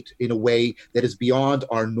resonate in a way that is beyond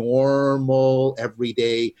our normal,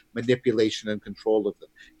 everyday manipulation and control of them.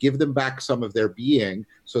 Give them back some of their being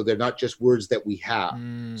so they're not just words that we have.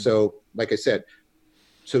 So, like I said,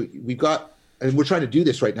 so we've got, and we're trying to do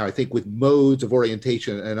this right now, I think, with modes of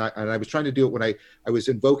orientation. And I was trying to do it when I was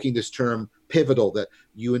invoking this term pivotal, that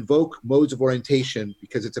you invoke modes of orientation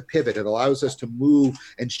because it's a pivot. It allows us to move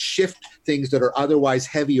and shift things that are otherwise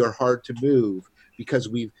heavy or hard to move, because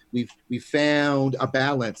we've found a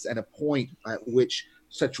balance and a point at which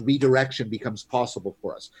such redirection becomes possible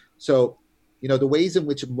for us. So, the ways in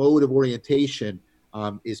which mode of orientation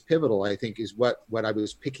is pivotal, I think, is what I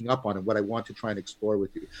was picking up on and what I want to try and explore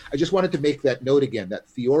with you. I just wanted to make that note again, that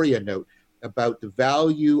theoria note about the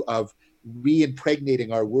value of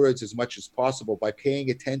reimpregnating our words as much as possible by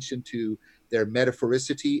paying attention to their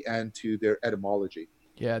metaphoricity and to their etymology.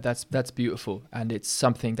 Yeah, that's beautiful, and it's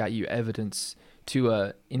something that you evidence to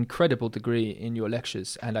an incredible degree in your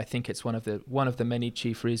lectures, and I think it's one of the many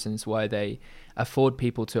chief reasons why they afford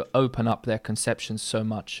people to open up their conceptions so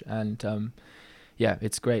much. And yeah,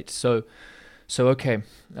 it's great. So So, okay.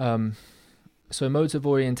 So modes of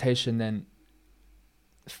orientation then,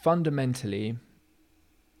 fundamentally,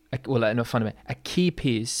 a key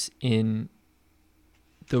piece in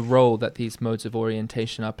the role that these modes of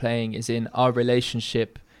orientation are playing is in our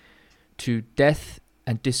relationship to death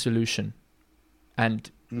and dissolution. And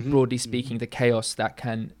broadly speaking, the chaos that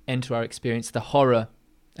can enter our experience, the horror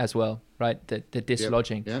as well, right? The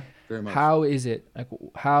dislodging. Yeah, very much. How is it,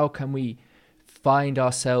 how can we find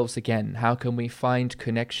ourselves again? How can we find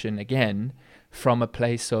connection again from a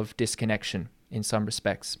place of disconnection in some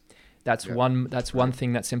respects? That's one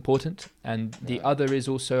thing that's important. And the other is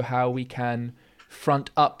also how we can front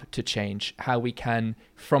up to change, how we can,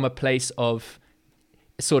 from a place of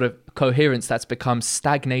sort of coherence that's become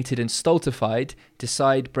stagnated and stultified,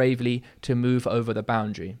 decide bravely to move over the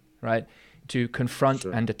boundary, right? To confront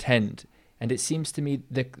and attend. And it seems to me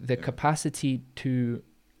the capacity to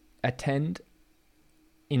attend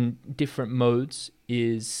in different modes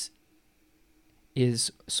is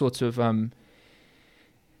sort of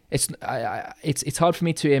it's hard for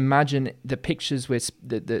me to imagine the pictures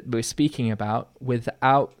that we're speaking about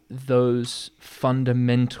without those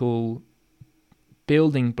fundamental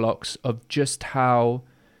building blocks of just how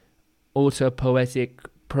autopoietic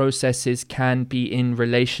processes can be in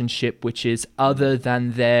relationship which is other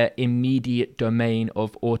than their immediate domain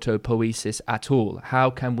of autopoiesis at all. How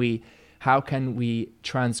can we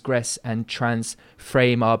transgress and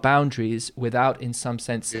transframe our boundaries without, in some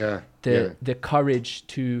sense, the courage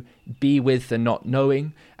to be with the not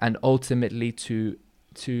knowing, and ultimately to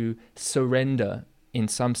surrender in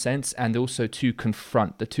some sense, and also to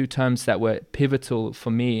confront? The two terms that were pivotal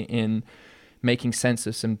for me in making sense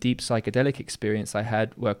of some deep psychedelic experience I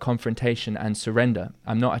had were confrontation and surrender.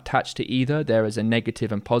 I'm not attached to either. There is a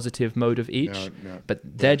negative and positive mode of each, but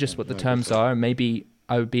they're just what the terms are. Maybe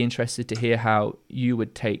I would be interested to hear how you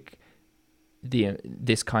would take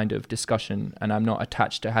this kind of discussion, and I'm not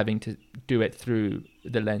attached to having to do it through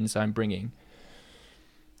the lens I'm bringing.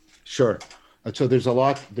 Sure. So there's a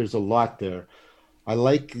lot there. I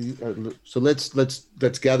like, so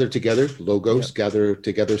let's gather together, logos, gather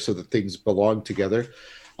together so that things belong together.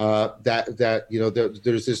 There's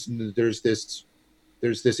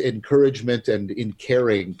this encouragement and in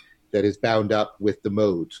caring that is bound up with the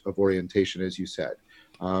modes of orientation, as you said.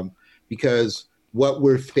 Because what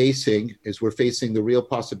we're facing is the real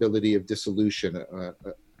possibility of dissolution, a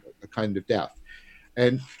kind of death.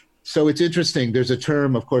 And so it's interesting. There's a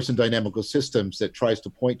term, of course, in dynamical systems that tries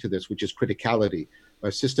to point to this, which is criticality.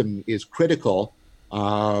 A system is critical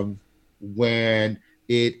when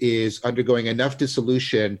it is undergoing enough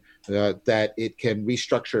dissolution that it can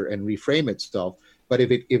restructure and reframe itself. But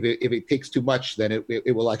if it takes too much, then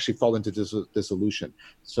it will actually fall into dissolution.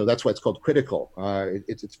 So that's why it's called critical.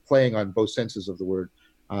 It's playing on both senses of the word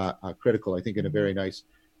critical, I think, in a very nice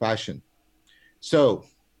fashion. So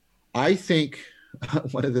I think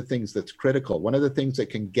one of the things that's critical, one of the things that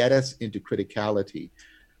can get us into criticality,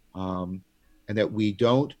 and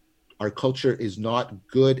that our culture is not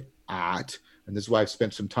good at, and this is why I've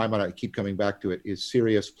spent some time on it, I keep coming back to it, is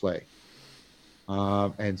serious play.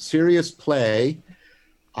 And serious play,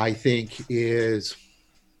 I think it's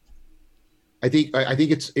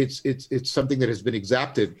something that has been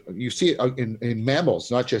exacted. You see it in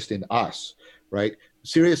mammals, not just in us, right?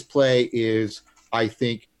 Serious play is, I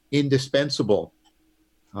think, indispensable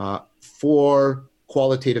for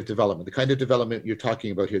qualitative development, the kind of development you're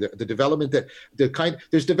talking about here, there's development that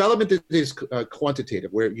is quantitative,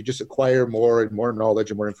 where you just acquire more and more knowledge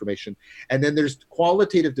and more information. And then there's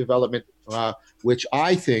qualitative development, which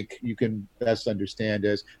I think you can best understand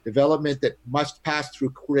as development that must pass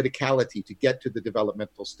through criticality to get to the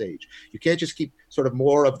developmental stage. You can't just keep sort of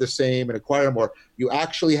more of the same and acquire more. You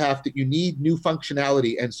actually you need new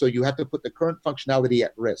functionality. And so you have to put the current functionality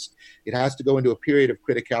at risk. It has to go into a period of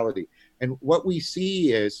criticality. And what we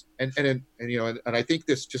see is, and I think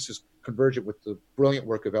this just is convergent with the brilliant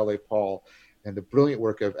work of L.A. Paul and the brilliant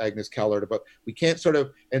work of Agnes Callard about, we can't sort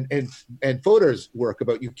of, and Fodor's work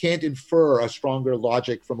about, you can't infer a stronger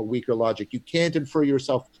logic from a weaker logic. You can't infer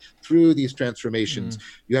yourself through these transformations.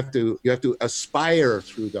 You have to aspire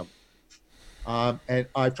through them. And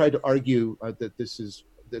I've tried to argue that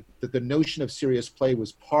that the notion of serious play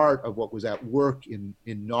was part of what was at work in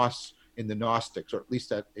the Gnostics, or at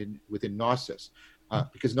least within Gnosis,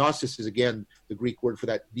 because Gnosis is, again, the Greek word for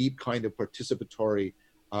that deep kind of participatory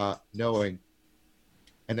knowing.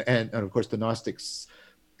 And of course, the Gnostics,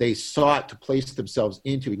 they sought to place themselves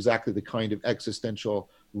into exactly the kind of existential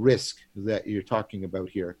risk that you're talking about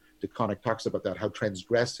here. De Koninck talks about that, how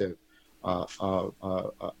transgressive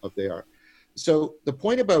they are. So the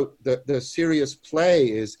point about the serious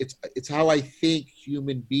play is it's how I think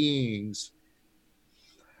human beings.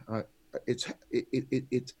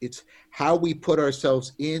 It's how we put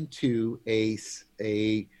ourselves into a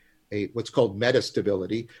what's called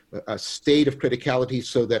metastability, a state of criticality,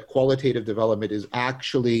 so that qualitative development is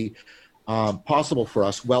actually possible for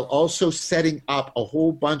us, while also setting up a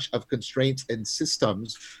whole bunch of constraints and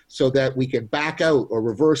systems so that we can back out or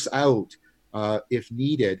reverse out if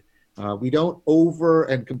needed. We don't over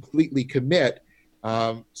and completely commit,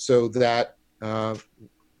 so that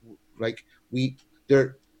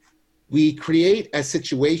we create a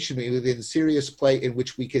situation within serious play in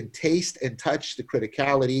which we can taste and touch the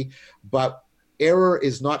criticality, but error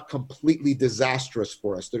is not completely disastrous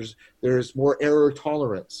for us. There's more error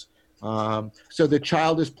tolerance. So the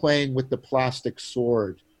child is playing with the plastic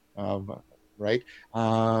sword, right?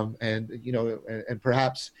 And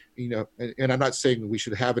perhaps, and I'm not saying we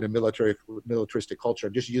should have it in militaristic culture.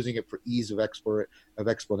 I'm just using it for ease of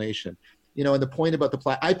explanation. And the point about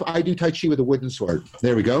I do Tai Chi with a wooden sword.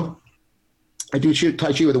 There we go. I do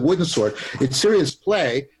Tai Chi with a wooden sword. It's serious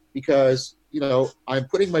play because, I'm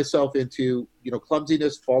putting myself into,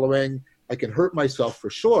 clumsiness, following. I can hurt myself for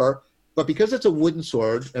sure, but because it's a wooden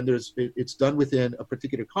sword and it's done within a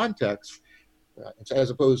particular context, as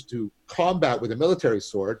opposed to combat with a military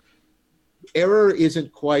sword, error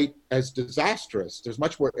isn't quite as disastrous. There's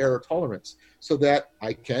much more error tolerance, so that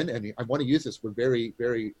I can, and I want to use this word very,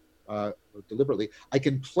 very deliberately, I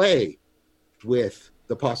can play with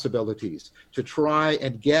the possibilities to try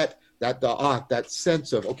and get that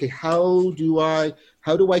sense of, okay, how do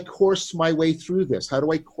I course my way through this? How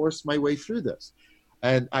do I course my way through this?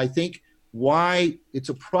 And I think why it's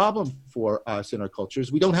a problem for us in our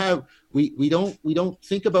cultures, we don't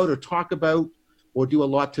think about or talk about or do a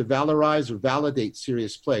lot to valorize or validate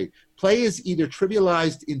serious play. Play is either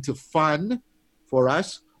trivialized into fun for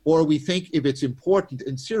us, or we think if it's important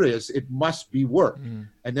and serious, it must be work.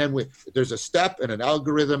 And then there's a step and an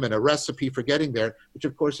algorithm and a recipe for getting there, which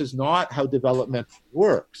of course is not how development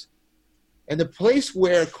works. And the place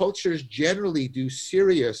where cultures generally do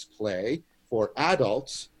serious play for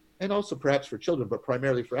adults, and also perhaps for children, but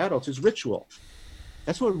primarily for adults, is ritual.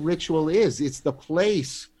 That's what ritual is. It's the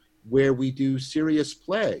place where we do serious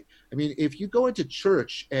play. I mean, if you go into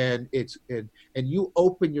church and you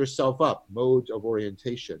open yourself up, modes of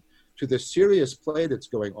orientation, to the serious play that's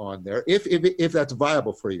going on there, if that's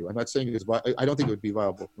viable for you. I'm not saying I don't think it would be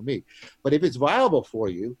viable for me, but if it's viable for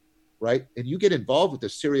you, right, and you get involved with the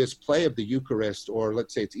serious play of the Eucharist, or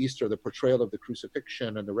let's say it's Easter, the portrayal of the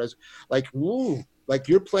crucifixion and the like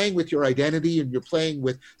you're playing with your identity and you're playing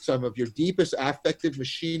with some of your deepest affective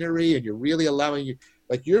machinery, and you're really allowing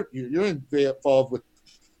you're involved with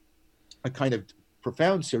a kind of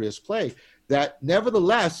profound serious play that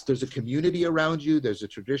nevertheless there's a community around you, there's a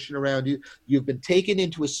tradition around you, you've been taken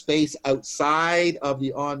into a space outside of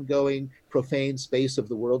the ongoing profane space of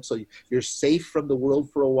the world, so you're safe from the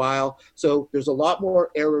world for a while. So there's a lot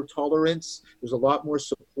more error tolerance, there's a lot more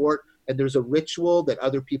support, and there's a ritual that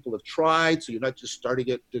other people have tried, so you're not just starting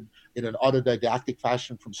it in an autodidactic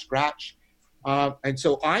fashion from scratch. And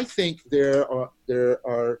so I think there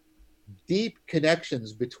are deep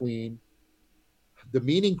connections between the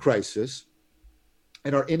meaning crisis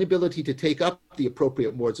and our inability to take up the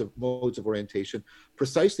appropriate modes of orientation,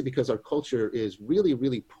 precisely because our culture is really,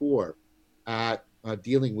 really poor at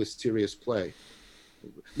dealing with serious play.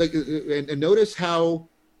 And notice how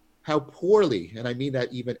poorly, and I mean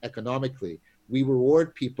that even economically, we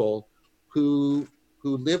reward people who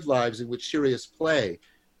live lives in which serious play,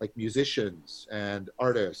 like musicians and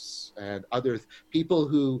artists and other people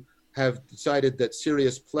who have decided that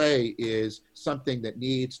serious play is something that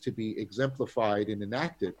needs to be exemplified and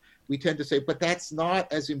enacted. We tend to say, but that's not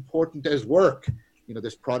as important as work.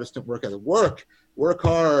 This Protestant work ethic, work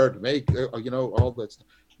hard, make, all that stuff.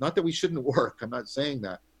 Not that we shouldn't work, I'm not saying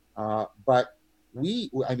that. But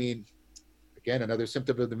again, another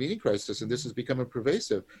symptom of the meaning crisis, and this is becoming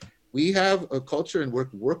pervasive. We have a culture in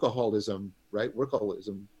workaholism, right?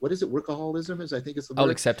 Workaholism. What is it? Workaholism is, I think it's the word. I'll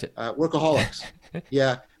accept it. Workaholics.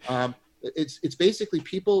 Yeah. It's basically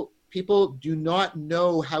people do not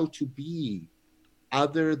know how to be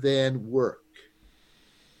other than work.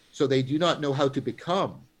 So they do not know how to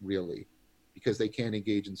become, really, because they can't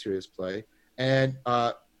engage in serious play. And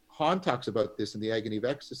Hahn talks about this in The Agony of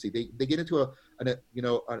Ecstasy. They get into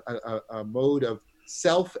a mode of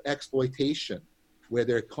self-exploitation, where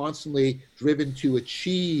they're constantly driven to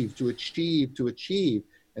achieve,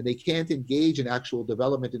 and they can't engage in actual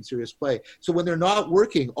development in serious play. So when they're not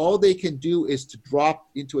working, all they can do is to drop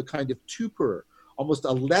into a kind of torpor, almost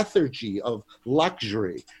a lethargy of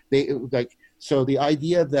luxury. So the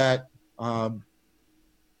idea that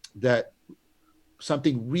that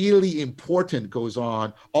something really important goes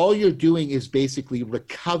on, all you're doing is basically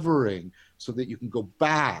recovering so that you can go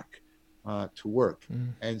back to work.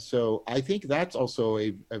 And so I think that's also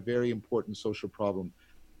a very important social problem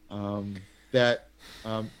that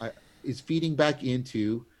is feeding back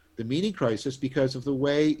into the meaning crisis because of the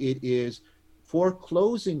way it is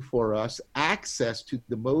foreclosing for us access to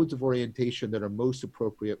the modes of orientation that are most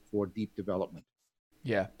appropriate for deep development.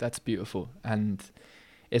 Yeah, that's beautiful. And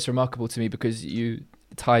it's remarkable to me because you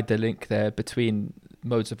tied the link there between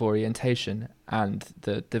modes of orientation and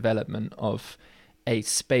the development of a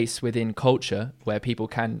space within culture where people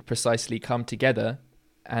can precisely come together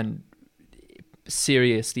and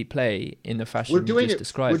seriously play in the fashion you just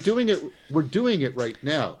described. We're doing it right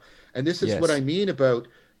now. And this is what I mean about,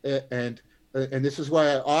 and this is why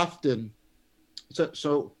I often,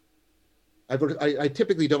 I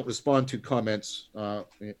typically don't respond to comments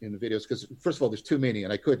in the videos because first of all, there's too many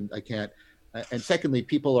and I can't. And secondly,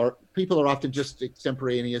 people are often just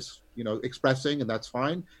extemporaneous, expressing, and that's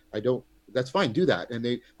fine. That's fine, do that. And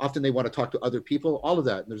they often want to talk to other people, all of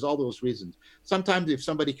that. And there's all those reasons. Sometimes if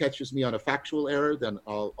somebody catches me on a factual error, then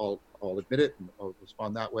I'll admit it and I'll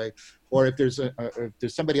respond that way. Or if there's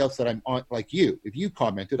somebody else that I'm on, like you, if you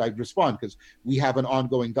commented, I'd respond because we have an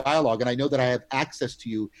ongoing dialogue. And I know that I have access to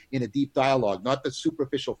you in a deep dialogue, not the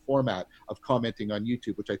superficial format of commenting on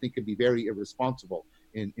YouTube, which I think can be very irresponsible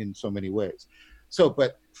in so many ways. So,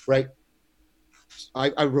 but, right.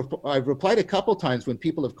 I've replied a couple times when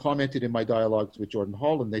people have commented in my dialogues with Jordan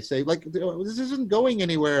Hall, and they say, like, this isn't going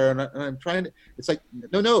anywhere, and I'm trying to. It's like,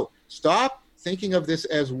 no, stop thinking of this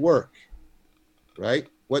as work, right?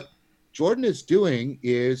 What Jordan is doing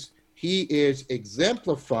is he is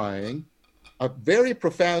exemplifying a very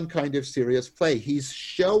profound kind of serious play. He's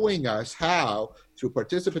showing us how, through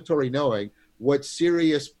participatory knowing, what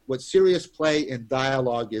serious play and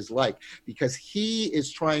dialogue is like, because he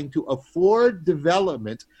is trying to afford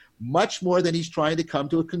development much more than he's trying to come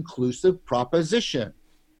to a conclusive proposition.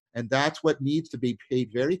 And that's what needs to be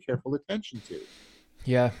paid very careful attention to.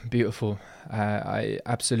 Yeah, beautiful. I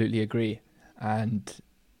absolutely agree. And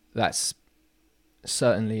that's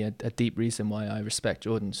certainly a deep reason why I respect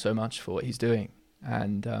Jordan so much for what he's doing.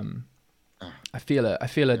 And I feel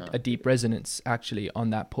a deep resonance actually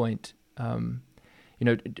on that point.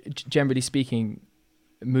 Generally speaking,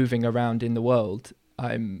 moving around in the world,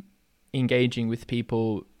 I'm engaging with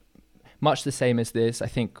people much the same as this. I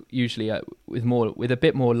think usually with a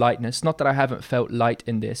bit more lightness. Not that I haven't felt light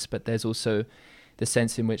in this, but there's also the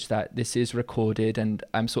sense in which that this is recorded and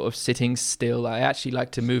I'm sort of sitting still. I actually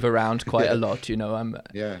like to move around quite a lot. Me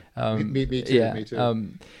too. Me too.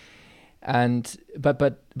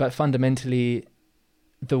 But fundamentally,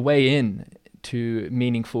 the way in to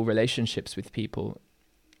meaningful relationships with people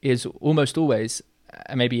is almost always,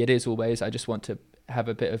 maybe it is always, I just want to have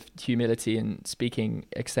a bit of humility in speaking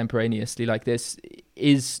extemporaneously like this,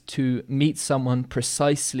 is to meet someone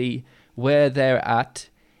precisely where they're at,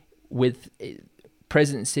 with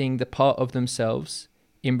presencing the part of themselves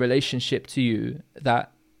in relationship to you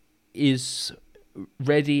that is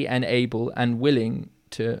ready and able and willing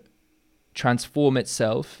to transform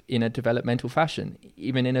itself in a developmental fashion,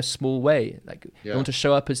 even in a small way. Like, I want to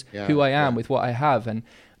show up as who I am with what I have. And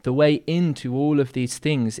the way into all of these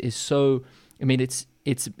things is so, it's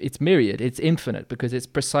myriad, it's infinite, because it's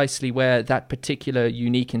precisely where that particular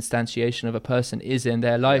unique instantiation of a person is in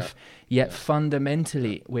their life. Yet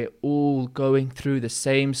fundamentally, we're all going through the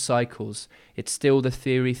same cycles. It's still the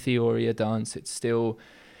theoria dance. It's still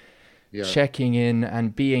checking in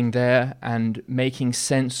and being there and making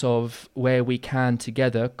sense of where we can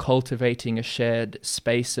together, cultivating a shared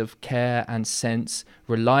space of care and sense,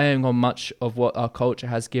 relying on much of what our culture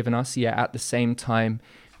has given us, yet at the same time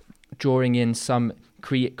drawing in some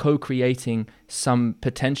co-creating some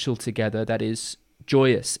potential together that is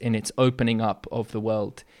joyous in its opening up of the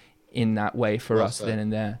world in that way for us then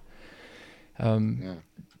and there.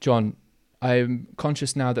 John, I'm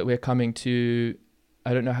conscious now that we're coming to,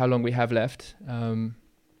 I don't know how long we have left.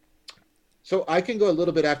 So I can go a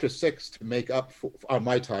little bit after 6 to make up for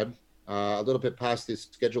my time, a little bit past this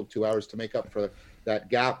scheduled 2 hours to make up for that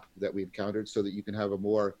gap that we encountered, so that you can have a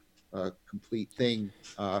more complete thing.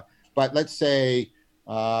 But let's say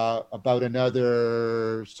about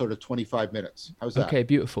another sort of 25 minutes. How's that? Okay,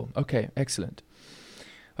 beautiful. Okay, excellent.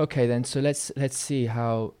 Okay, then, so let's see.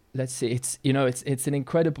 It's it's an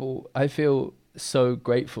incredible, I feel so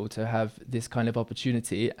grateful to have this kind of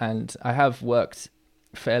opportunity, and I have worked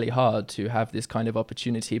fairly hard to have this kind of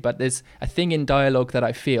opportunity, but there's a thing in dialogue that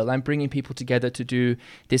I feel I'm bringing people together to do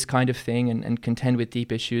this kind of thing and contend with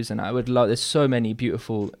deep issues. And I would love, there's so many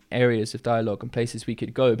beautiful areas of dialogue and places we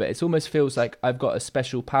could go, but it almost feels like I've got a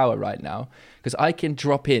special power right now, because I can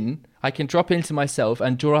drop into myself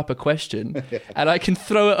and draw up a question and I can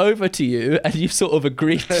throw it over to you and you sort of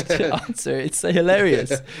agreed to answer. It's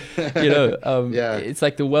hilarious. It's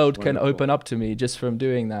like the world can open up to me just from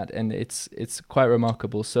doing that, and it's quite remarkable.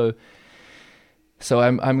 So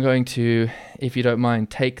I'm going to, if you don't mind,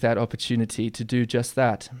 take that opportunity to do just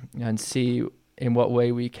that and see in what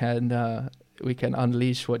way we can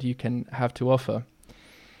unleash what you can have to offer.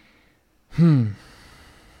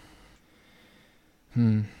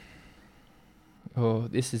 Oh,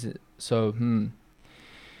 this is it. So,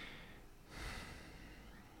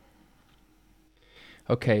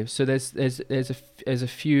 Okay, so there's a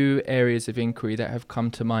few areas of inquiry that have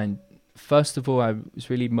come to mind. First of all, I was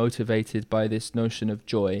really motivated by this notion of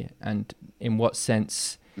joy, and in what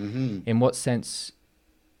sense you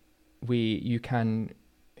can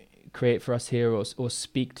create for us here, or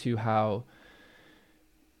speak to how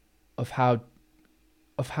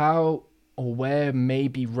or where may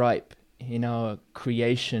be ripe in our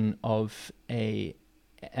creation of an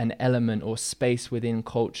element or space within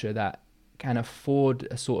culture that can afford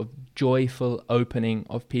a sort of joyful opening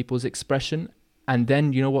of people's expression. And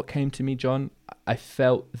then, you know what came to me, John? I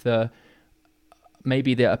felt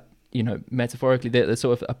metaphorically, the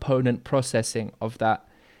sort of opponent processing of that,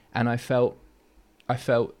 and I felt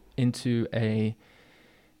into a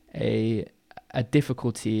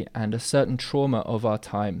difficulty and a certain trauma of our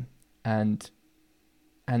time, and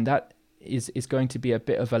that is going to be a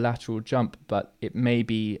bit of a lateral jump, but it may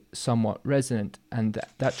be somewhat resonant. And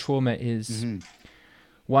that trauma is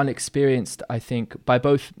one experienced, I think, by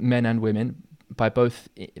both men and women,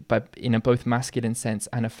 in a both masculine sense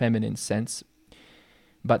and a feminine sense.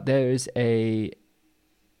 But there is the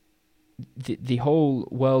whole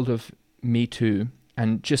world of Me Too,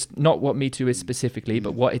 and just not what Me Too is specifically,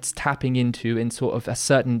 but what it's tapping into in sort of a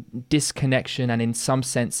certain disconnection and in some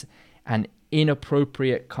sense an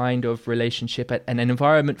inappropriate kind of relationship and an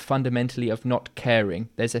environment fundamentally of not caring.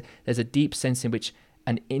 There's a deep sense in which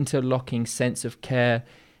an interlocking sense of care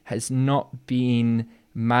has not been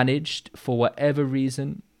managed for whatever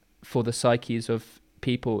reason for the psyches of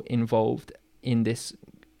people involved in this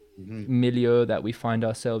milieu that we find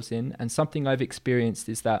ourselves in. And something I've experienced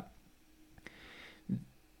is that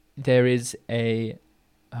there's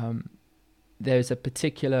a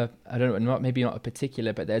particular, I don't know, maybe not a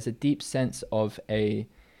particular, but there's a deep sense of a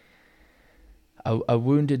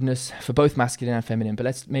woundedness for both masculine and feminine. But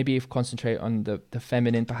let's maybe concentrate on the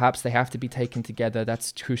feminine. Perhaps they have to be taken together.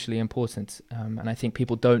 That's crucially important. And I think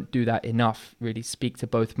people don't do that enough, really speak to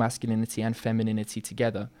both masculinity and femininity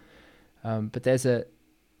together. But there's a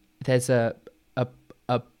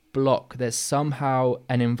block. There's somehow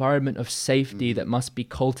an environment of safety that must be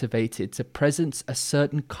cultivated to presence a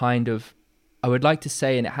certain kind of, I would like to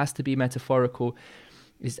say, and it has to be metaphorical,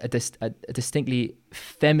 is a distinctly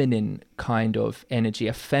feminine kind of energy,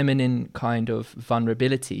 a feminine kind of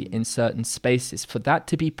vulnerability in certain spaces, for that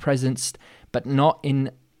to be presenced, but not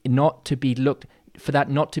to be looked, for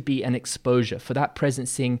that not to be an exposure, for that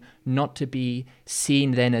presencing not to be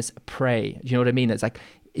seen then as prey. Do you know what I mean? It's like,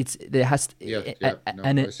 there has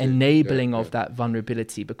an enabling of that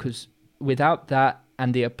vulnerability, because without that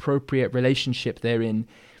and the appropriate relationship therein,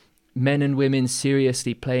 men and women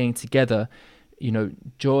seriously playing together,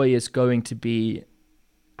 joy is going to be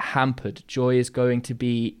hampered. Joy is going to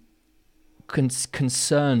be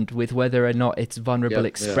concerned with whether or not its vulnerable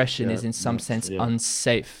expression is in some sense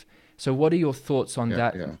unsafe. So what are your thoughts on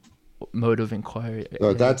that mode of inquiry?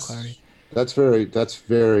 That's very,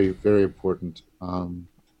 very important.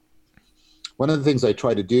 One of the things I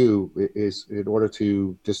try to do is, in order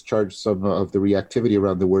to discharge some of the reactivity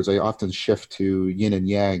around the words, I often shift to yin and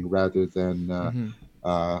yang rather than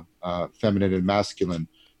feminine and masculine,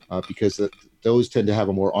 because those tend to have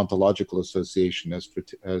a more ontological association as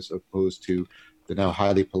opposed to the now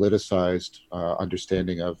highly politicized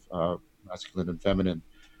understanding of masculine and feminine.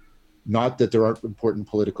 Not that there aren't important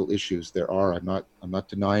political issues. There are. I'm not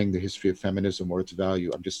denying the history of feminism or its value.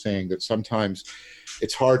 I'm just saying that sometimes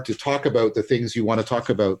it's hard to talk about the things you want to talk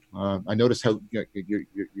about. I notice how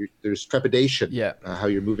there's trepidation. How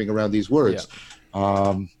you're moving around these words.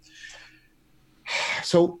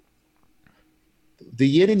 So the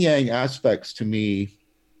yin and yang aspects to me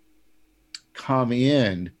come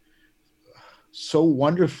in so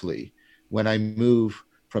wonderfully when I move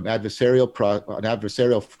from an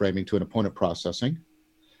adversarial framing to an opponent processing.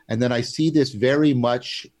 And then I see this very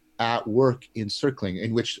much at work in circling,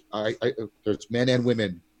 in which there's men and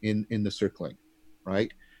women in the circling,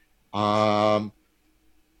 right? And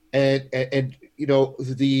you know,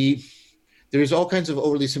 there's all kinds of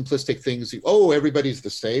overly simplistic things. Oh, everybody's the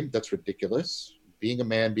same. That's ridiculous. Being a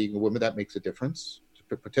man, being a woman, that makes a difference.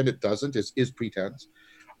 To pretend it doesn't is pretense.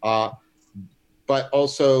 But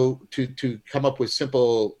also to come up with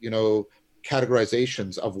simple, you know,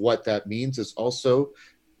 categorizations of what that means is also,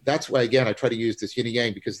 that's why, again, I try to use this yin and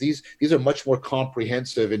yang, because these are much more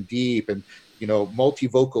comprehensive and deep and, you know,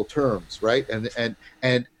 multivocal terms, right? And they're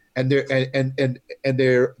in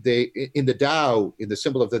the Tao, in the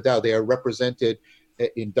symbol of the Tao, they are represented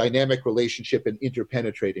in dynamic relationship and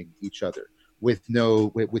interpenetrating each other with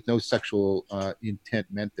no sexual intent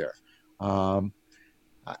meant there. And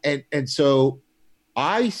so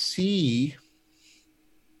I see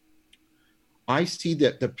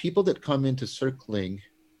that the people that come into circling,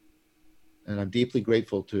 and I'm deeply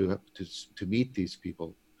grateful to meet these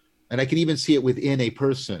people. And I can even see it within a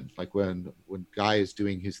person, like when Guy is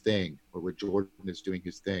doing his thing, or when Jordan is doing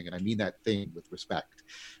his thing, and I mean that thing with respect,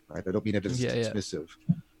 right? I don't mean it as dismissive.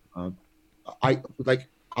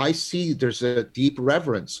 I see there's a deep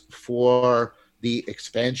reverence for the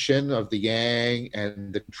expansion of the yang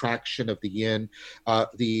and the contraction of the yin,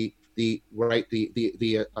 the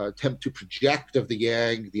attempt to project of the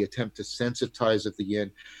yang, the attempt to sensitize of the yin,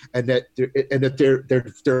 and that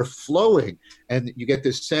they're flowing, and you get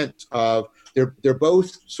this sense of they're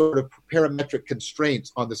both sort of parametric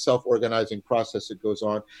constraints on the self-organizing process that goes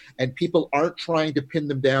on, and people aren't trying to pin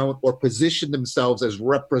them down or position themselves as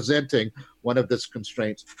representing one of those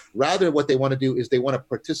constraints. Rather, what they want to do is they want to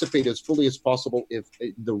participate as fully as possible in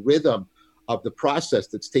the rhythm of the process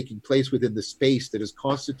that's taking place within the space that is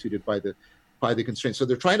constituted by the constraints. So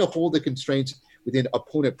they're trying to hold the constraints within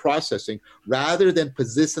opponent processing rather than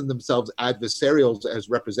position themselves adversarials as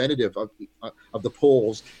representative of the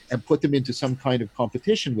poles and put them into some kind of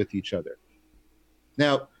competition with each other.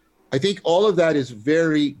 Now, I think all of that is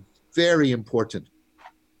very, very important.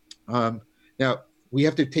 Now, we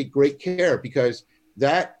have to take great care, because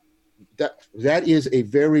that is a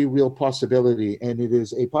very real possibility, and it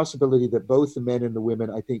is a possibility that both the men and the women,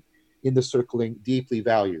 I think, in the circling deeply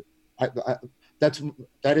value. I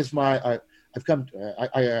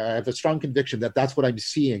have a strong conviction that that's what I'm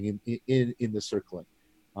seeing in the circling,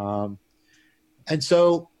 and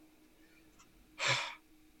so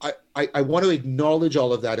I want to acknowledge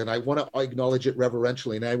all of that, and I want to acknowledge it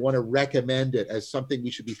reverentially, and I want to recommend it as something we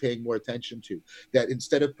should be paying more attention to. That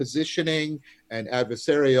instead of positioning and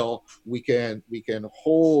adversarial, we can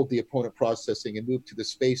hold the opponent processing and move to the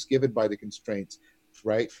space given by the constraints,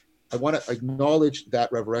 right? I want to acknowledge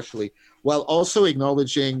that reverentially, while also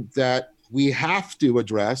acknowledging that we have to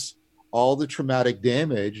address all the traumatic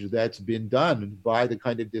damage that's been done by the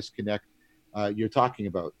kind of disconnect you're talking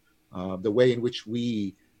about, the way in which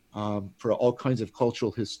we, for all kinds of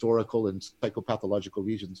cultural, historical, and psychopathological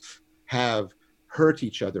reasons, have hurt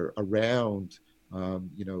each other around,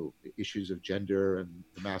 you know, issues of gender and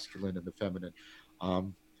the masculine and the feminine. I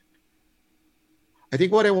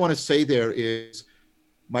think what I want to say there is,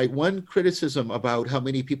 my one criticism about how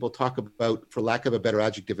many people talk about, for lack of a better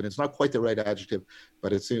adjective, and it's not quite the right adjective,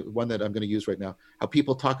 but it's one that I'm going to use right now, how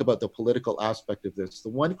people talk about the political aspect of this. The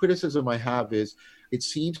one criticism I have is, it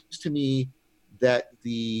seems to me that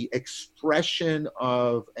the expression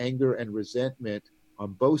of anger and resentment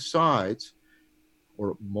on both sides,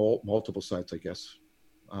 or multiple sides, I guess,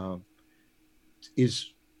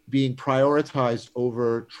 is being prioritized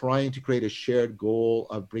over trying to create a shared goal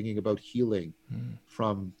of bringing about healing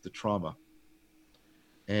from the trauma.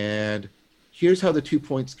 And here's how the 2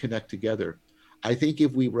 points connect together. I think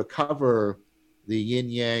if we recover the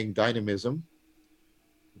yin-yang dynamism,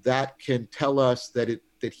 that can tell us that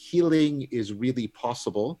healing is really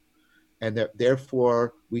possible, and that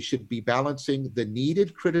therefore we should be balancing the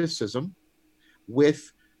needed criticism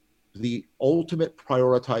with the ultimate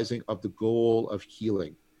prioritizing of the goal of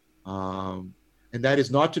healing. And that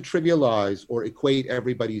is not to trivialize or equate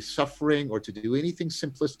everybody's suffering or to do anything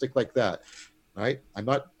simplistic like that, right?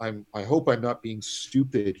 I hope I'm not being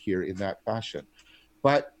stupid here in that fashion.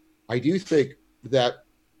 But I do think that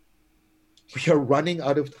we are running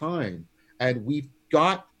out of time, and we've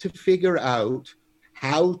got to figure out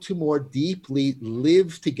how to more deeply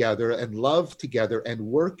live together and love together and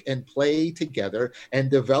work and play together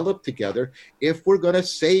and develop together if we're going to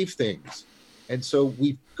save things. And so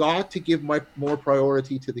we've got to give more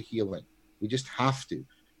priority to the healing. We just have to.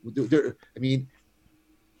 I mean,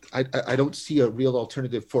 I don't see a real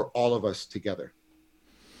alternative for all of us together.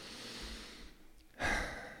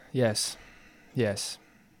 Yes.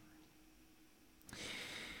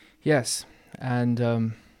 Yes, and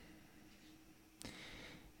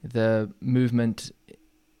the movement,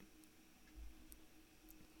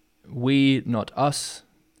 we, not us,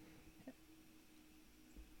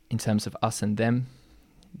 in terms of us and them,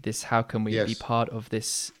 this, how can we be part of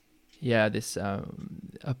this? Yeah, this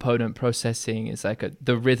opponent processing is like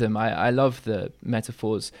the rhythm. I love the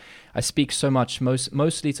metaphors. I speak so much,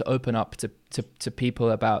 mostly to open up to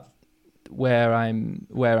people about where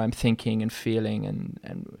I'm thinking and feeling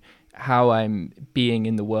and how I'm being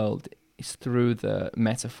in the world is through the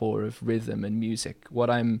metaphor of rhythm and music. What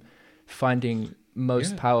I'm finding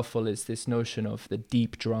most powerful is this notion of the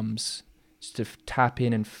deep drums, just to tap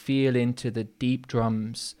in and feel into the deep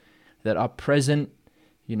drums that are present.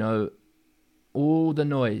 You know, all the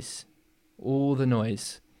noise,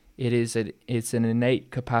 it's an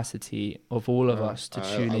innate capacity of all of us to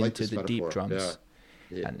tune into the deep drums.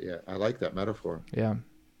 Yeah, I like that metaphor. Yeah,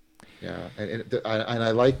 and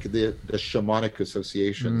I like the shamanic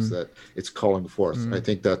associations that it's calling forth. I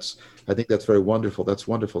think that's very wonderful. That's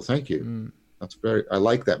wonderful. Thank you. I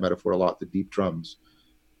like that metaphor a lot. The deep drums.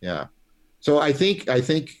 Yeah. So I think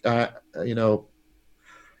you know.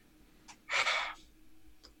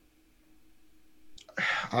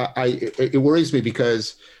 It worries me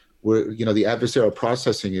because the adversarial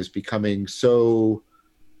processing is becoming so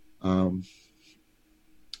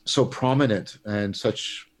prominent, and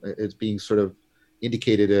it's being sort of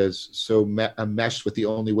indicated as so enmeshed with the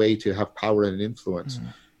only way to have power and influence.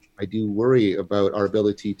 I do worry about our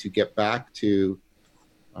ability to get back to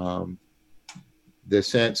the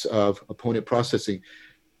sense of opponent processing.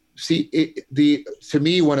 See, to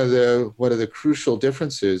me, one of the crucial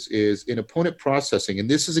differences is in opponent processing, and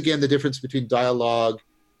this is again the difference between dialogue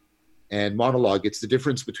and monologue. It's the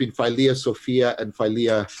difference between Philia Sophia and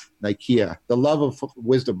Philia Nikeia, the love of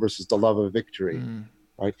wisdom versus the love of victory.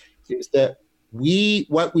 Right? Is that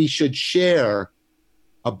what we should share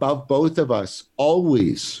above both of us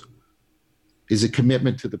always is a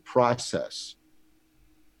commitment to the process,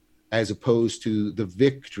 as opposed to the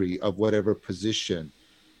victory of whatever position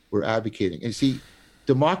we're advocating. And see,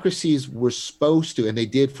 democracies were supposed to, and they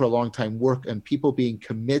did for a long time, work on people being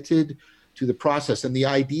committed to the process. And the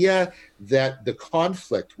idea that the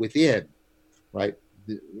conflict within, right,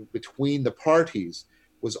 between the parties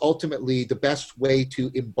was ultimately the best way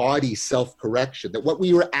to embody self-correction, that what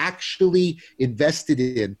we were actually invested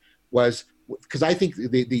in was, because I think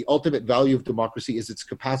the ultimate value of democracy is its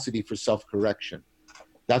capacity for self-correction.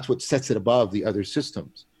 That's what sets it above the other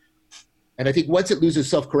systems. And I think once it loses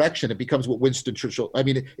self-correction, it becomes what Winston Churchill,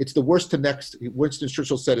 it's the worst to next. Winston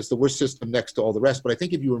Churchill said it's the worst system next to all the rest. But I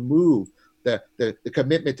think if you remove the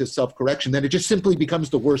commitment to self-correction, then it just simply becomes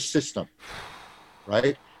the worst system,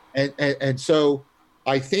 right? And so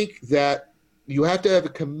I think that you have to have a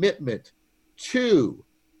commitment to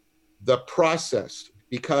the process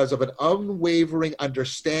because of an unwavering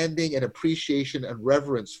understanding and appreciation and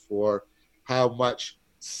reverence for how much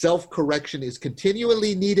self-correction is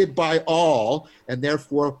continually needed by all, and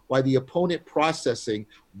therefore why the opponent processing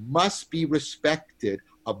must be respected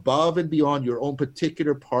above and beyond your own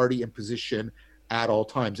particular party and position at all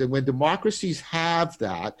times. And when democracies have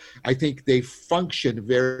that, I think they function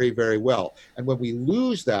very, very well. And when we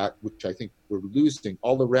lose that, which I think we're losing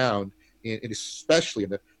all around, especially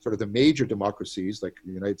in the sort of the major democracies like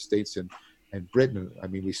the United States and Britain,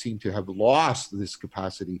 we seem to have lost this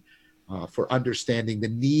capacity for understanding the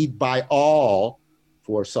need by all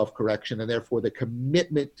for self-correction, and therefore the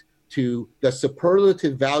commitment to the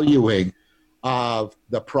superlative valuing of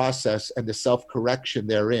the process and the self-correction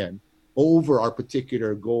therein over our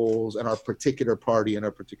particular goals and our particular party and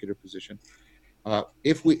our particular position. The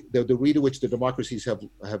degree to which the democracies have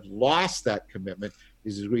lost that commitment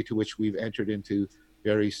is the degree to which we've entered into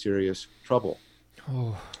very serious trouble.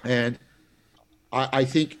 And I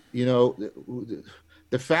think,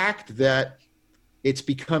 the fact that it's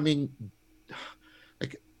becoming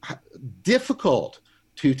difficult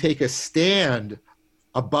to take a stand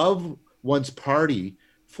above one's party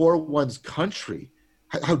for one's country,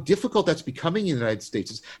 how difficult that's becoming in the United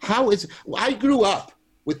States. I grew up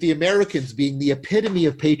with the Americans being the epitome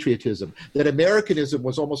of patriotism, that Americanism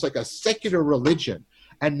was almost like a secular religion.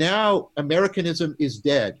 And now Americanism is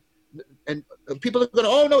dead. And people are going,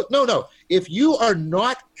 oh, no. If you are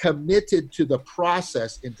not committed to the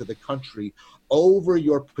process into the country over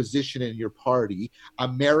your position in your party,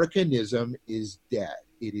 Americanism is dead.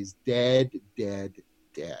 It is dead.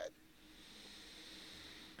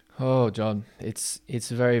 Oh, John, it's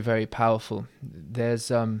very, very powerful.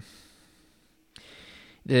 There's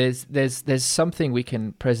something we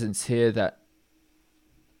can presence here that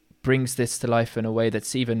brings this to life in a way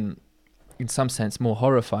that's even in some sense more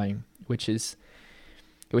horrifying, which is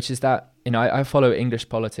that, you know, I follow English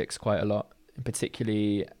politics quite a lot,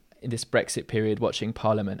 particularly in this Brexit period, watching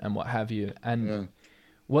Parliament and what have you. And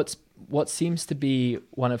what seems to be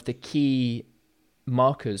one of the key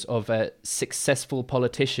markers of a successful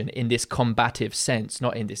politician in this combative sense,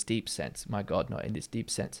 not in this deep sense, my God, not in this deep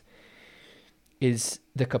sense, is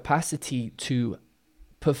the capacity to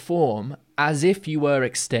perform as if you were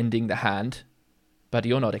extending the hand, but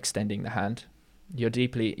you're not extending the hand. You're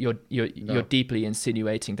deeply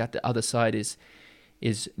insinuating that the other side is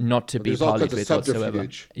not to be parlayed with whatsoever.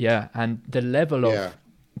 Yeah, and the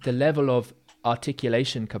level of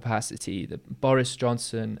articulation capacity that Boris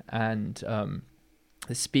Johnson and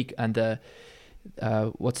the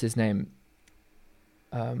what's his name?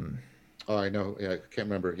 I know. Yeah, I can't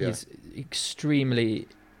remember. Yeah, he's extremely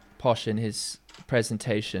posh in his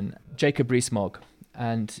presentation. Jacob Rees-Mogg,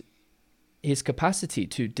 and his capacity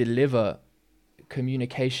to deliver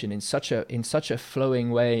communication in such a flowing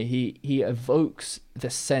way. He evokes the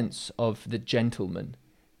sense of the gentleman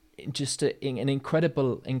in just in an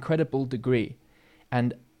incredible degree,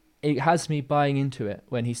 and it has me buying into it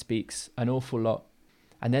when he speaks an awful lot.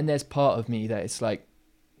 And then there's part of me that it's like,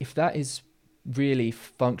 if that is really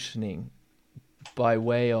functioning by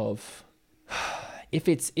way of,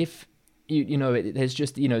 there's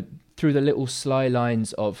just, you know, through the little sly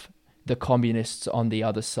lines of the communists on the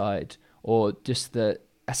other side, or just a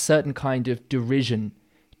certain kind of derision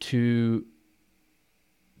to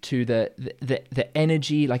the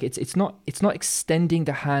energy, like it's not extending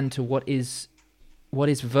the hand to what is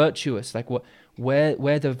virtuous, like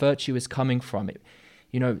where the virtue is coming from. It,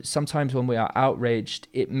 you know, sometimes when we are outraged,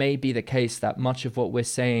 it may be the case that much of what we're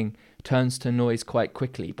saying turns to noise quite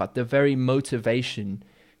quickly, but the very motivation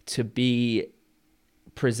to be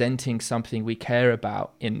presenting something we care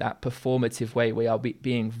about in that performative way, we are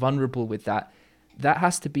being vulnerable with that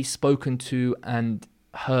has to be spoken to and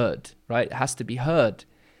heard, right? It has to be heard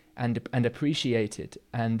and appreciated.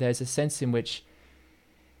 And there's a sense in which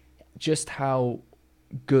just how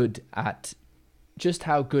good at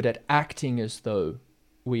acting as though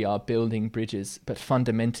we are building bridges, but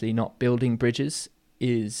fundamentally not building bridges,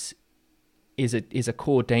 is a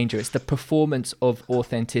core danger. It's the performance of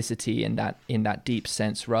authenticity in that deep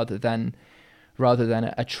sense, rather than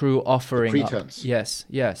a true offering. The pretense. Yes,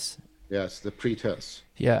 the pretense.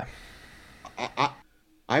 Yeah.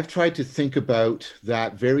 I've tried to think about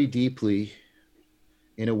that very deeply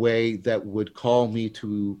in a way that would call me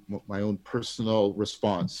to my own personal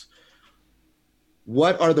response.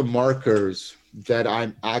 What are the markers that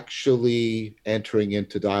I'm actually entering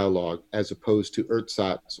into dialogue as opposed to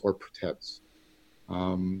ersatz or pretense?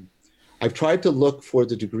 I've tried to look for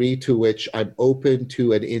the degree to which I'm open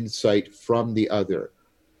to an insight from the other.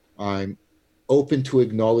 I'm open to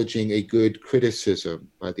acknowledging a good criticism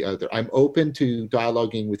by the other. I'm open to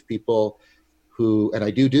dialoguing with people who, and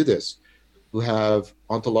I do this, who have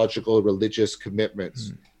ontological religious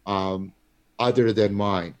commitments other than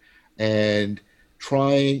mine, and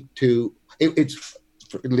trying to,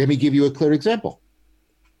 let me give you a clear example.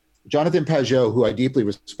 Jonathan Pageau, who I deeply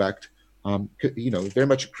respect, very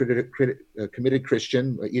much a committed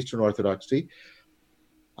Christian, Eastern Orthodoxy.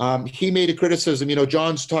 He made a criticism.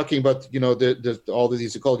 John's talking about all of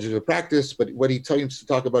these ecologies of practice, but what he tends to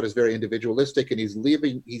talk about is very individualistic, and he's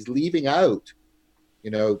leaving out,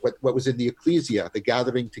 what was in the ecclesia, the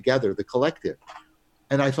gathering together, the collective.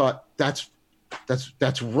 And I thought that's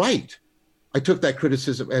right. I took that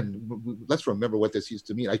criticism, and let's remember what this used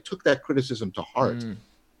to mean. I took that criticism to heart.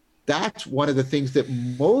 That's one of the things that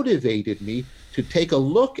motivated me to take a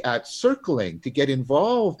look at circling, to get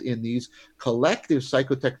involved in these collective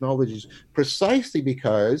psychotechnologies, precisely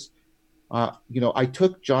because, I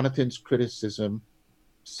took Jonathan's criticism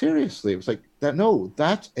seriously. It was like,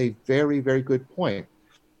 that's a very, very good point.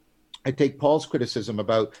 I take Paul's criticism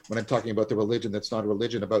about, when I'm talking about the religion that's not a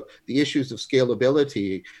religion, about the issues of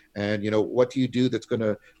scalability and, what do you do that's going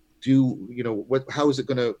to do, how is it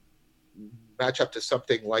going to match up to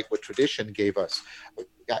something like what tradition gave us?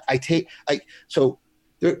 So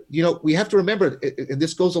we have to remember, and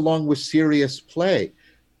this goes along with serious play.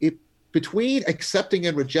 Between accepting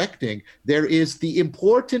and rejecting, there is the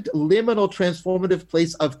important liminal transformative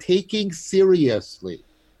place of taking seriously.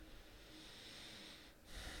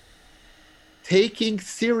 Taking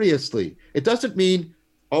seriously. It doesn't mean,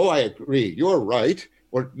 oh, I agree, you're right,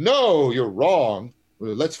 or no, you're wrong,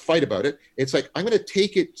 let's fight about it. It's like, I'm going to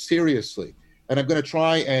take it seriously, and I'm going to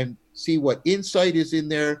try and see what insight is in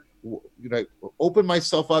there, open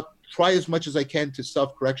myself up, try as much as I can to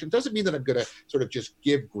self-correction. Doesn't mean that I'm going to sort of just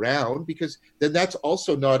give ground, because then that's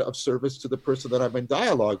also not of service to the person that I'm in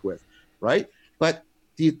dialogue with. right? But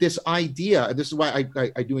this idea, and this is why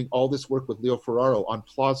I'm doing all this work with Leo Ferraro on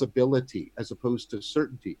plausibility as opposed to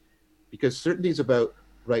certainty, because certainty is about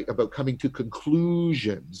coming to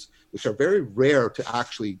conclusions, which are very rare to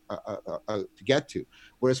actually to get to.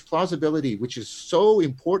 Whereas plausibility, which is so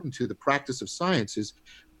important to the practice of science, is,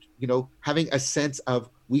 having a sense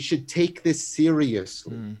of, we should take this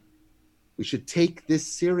seriously. We should take this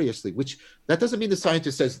seriously, which that doesn't mean the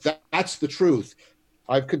scientist says that's the truth,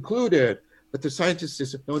 I've concluded. But the scientist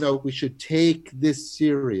says, no, we should take this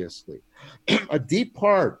seriously. A deep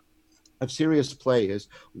part of serious play is,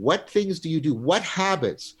 what things do you do? What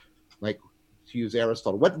habits, like to use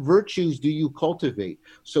Aristotle, what virtues do you cultivate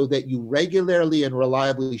so that you regularly and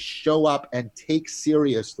reliably show up and take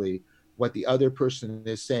seriously what the other person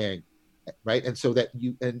is saying, right? And so that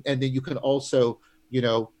you, and then you can also,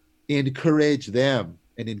 encourage them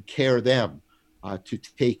and encourage them to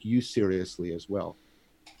take you seriously as well.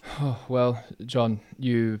 Oh, well, John,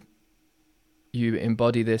 you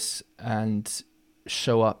embody this and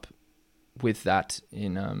show up with that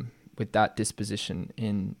with that disposition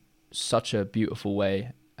in such a beautiful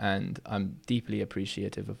way, and I'm deeply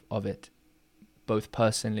appreciative of it, both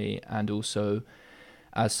personally and also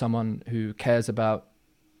as someone who cares about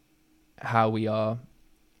how we are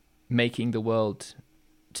making the world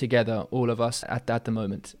together, all of us at the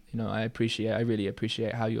moment. I really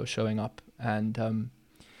appreciate how you're showing up, and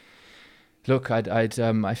look,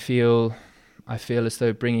 I feel as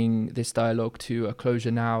though bringing this dialogue to a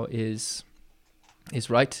closure now is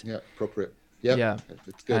right. Yeah, appropriate. Yep. Yeah,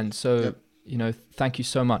 it's good. And so, thank you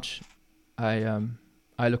so much. I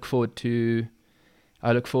look forward to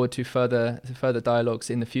further dialogues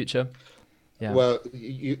in the future. Yeah. Well,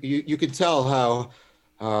 you can tell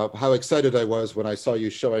how excited I was when I saw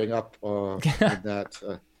you showing up in that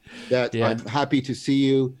yeah. I'm happy to see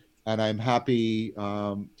you, and I'm happy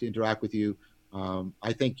to interact with you.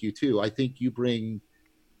 I thank you too. I think you bring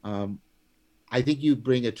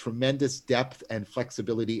a tremendous depth and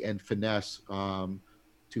flexibility and finesse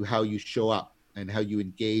to how you show up and how you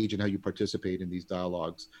engage and how you participate in these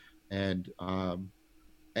dialogues. And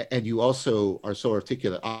you also are so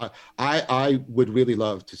articulate. I would really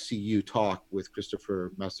love to see you talk with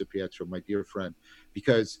Christopher Mastropietro, my dear friend,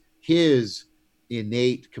 because his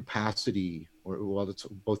innate capacity, it's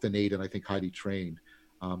both innate and I think highly trained,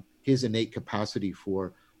 his innate capacity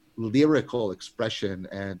for lyrical expression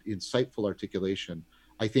and insightful articulation,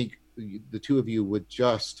 I think the two of you would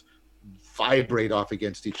just vibrate off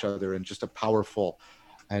against each other in just a powerful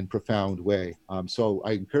and profound way. So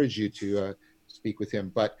I encourage you to speak with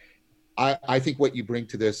him. But I think what you bring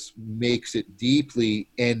to this makes it deeply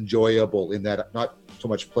enjoyable, in that not so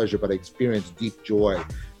much pleasure, but I experience deep joy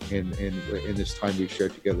in this time we've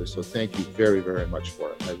shared together. So thank you very, very much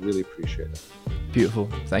for it. I really appreciate it. Beautiful.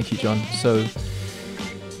 Thank you, John. So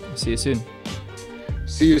see you soon.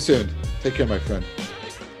 See you soon. Take care, my friend.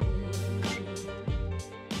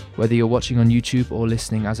 Whether you're watching on YouTube or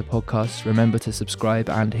listening as a podcast, remember to subscribe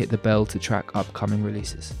and hit the bell to track upcoming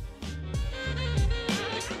releases.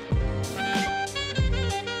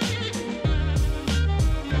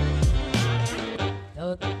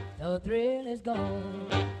 The thrill is gone.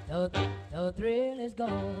 The thrill is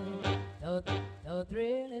gone.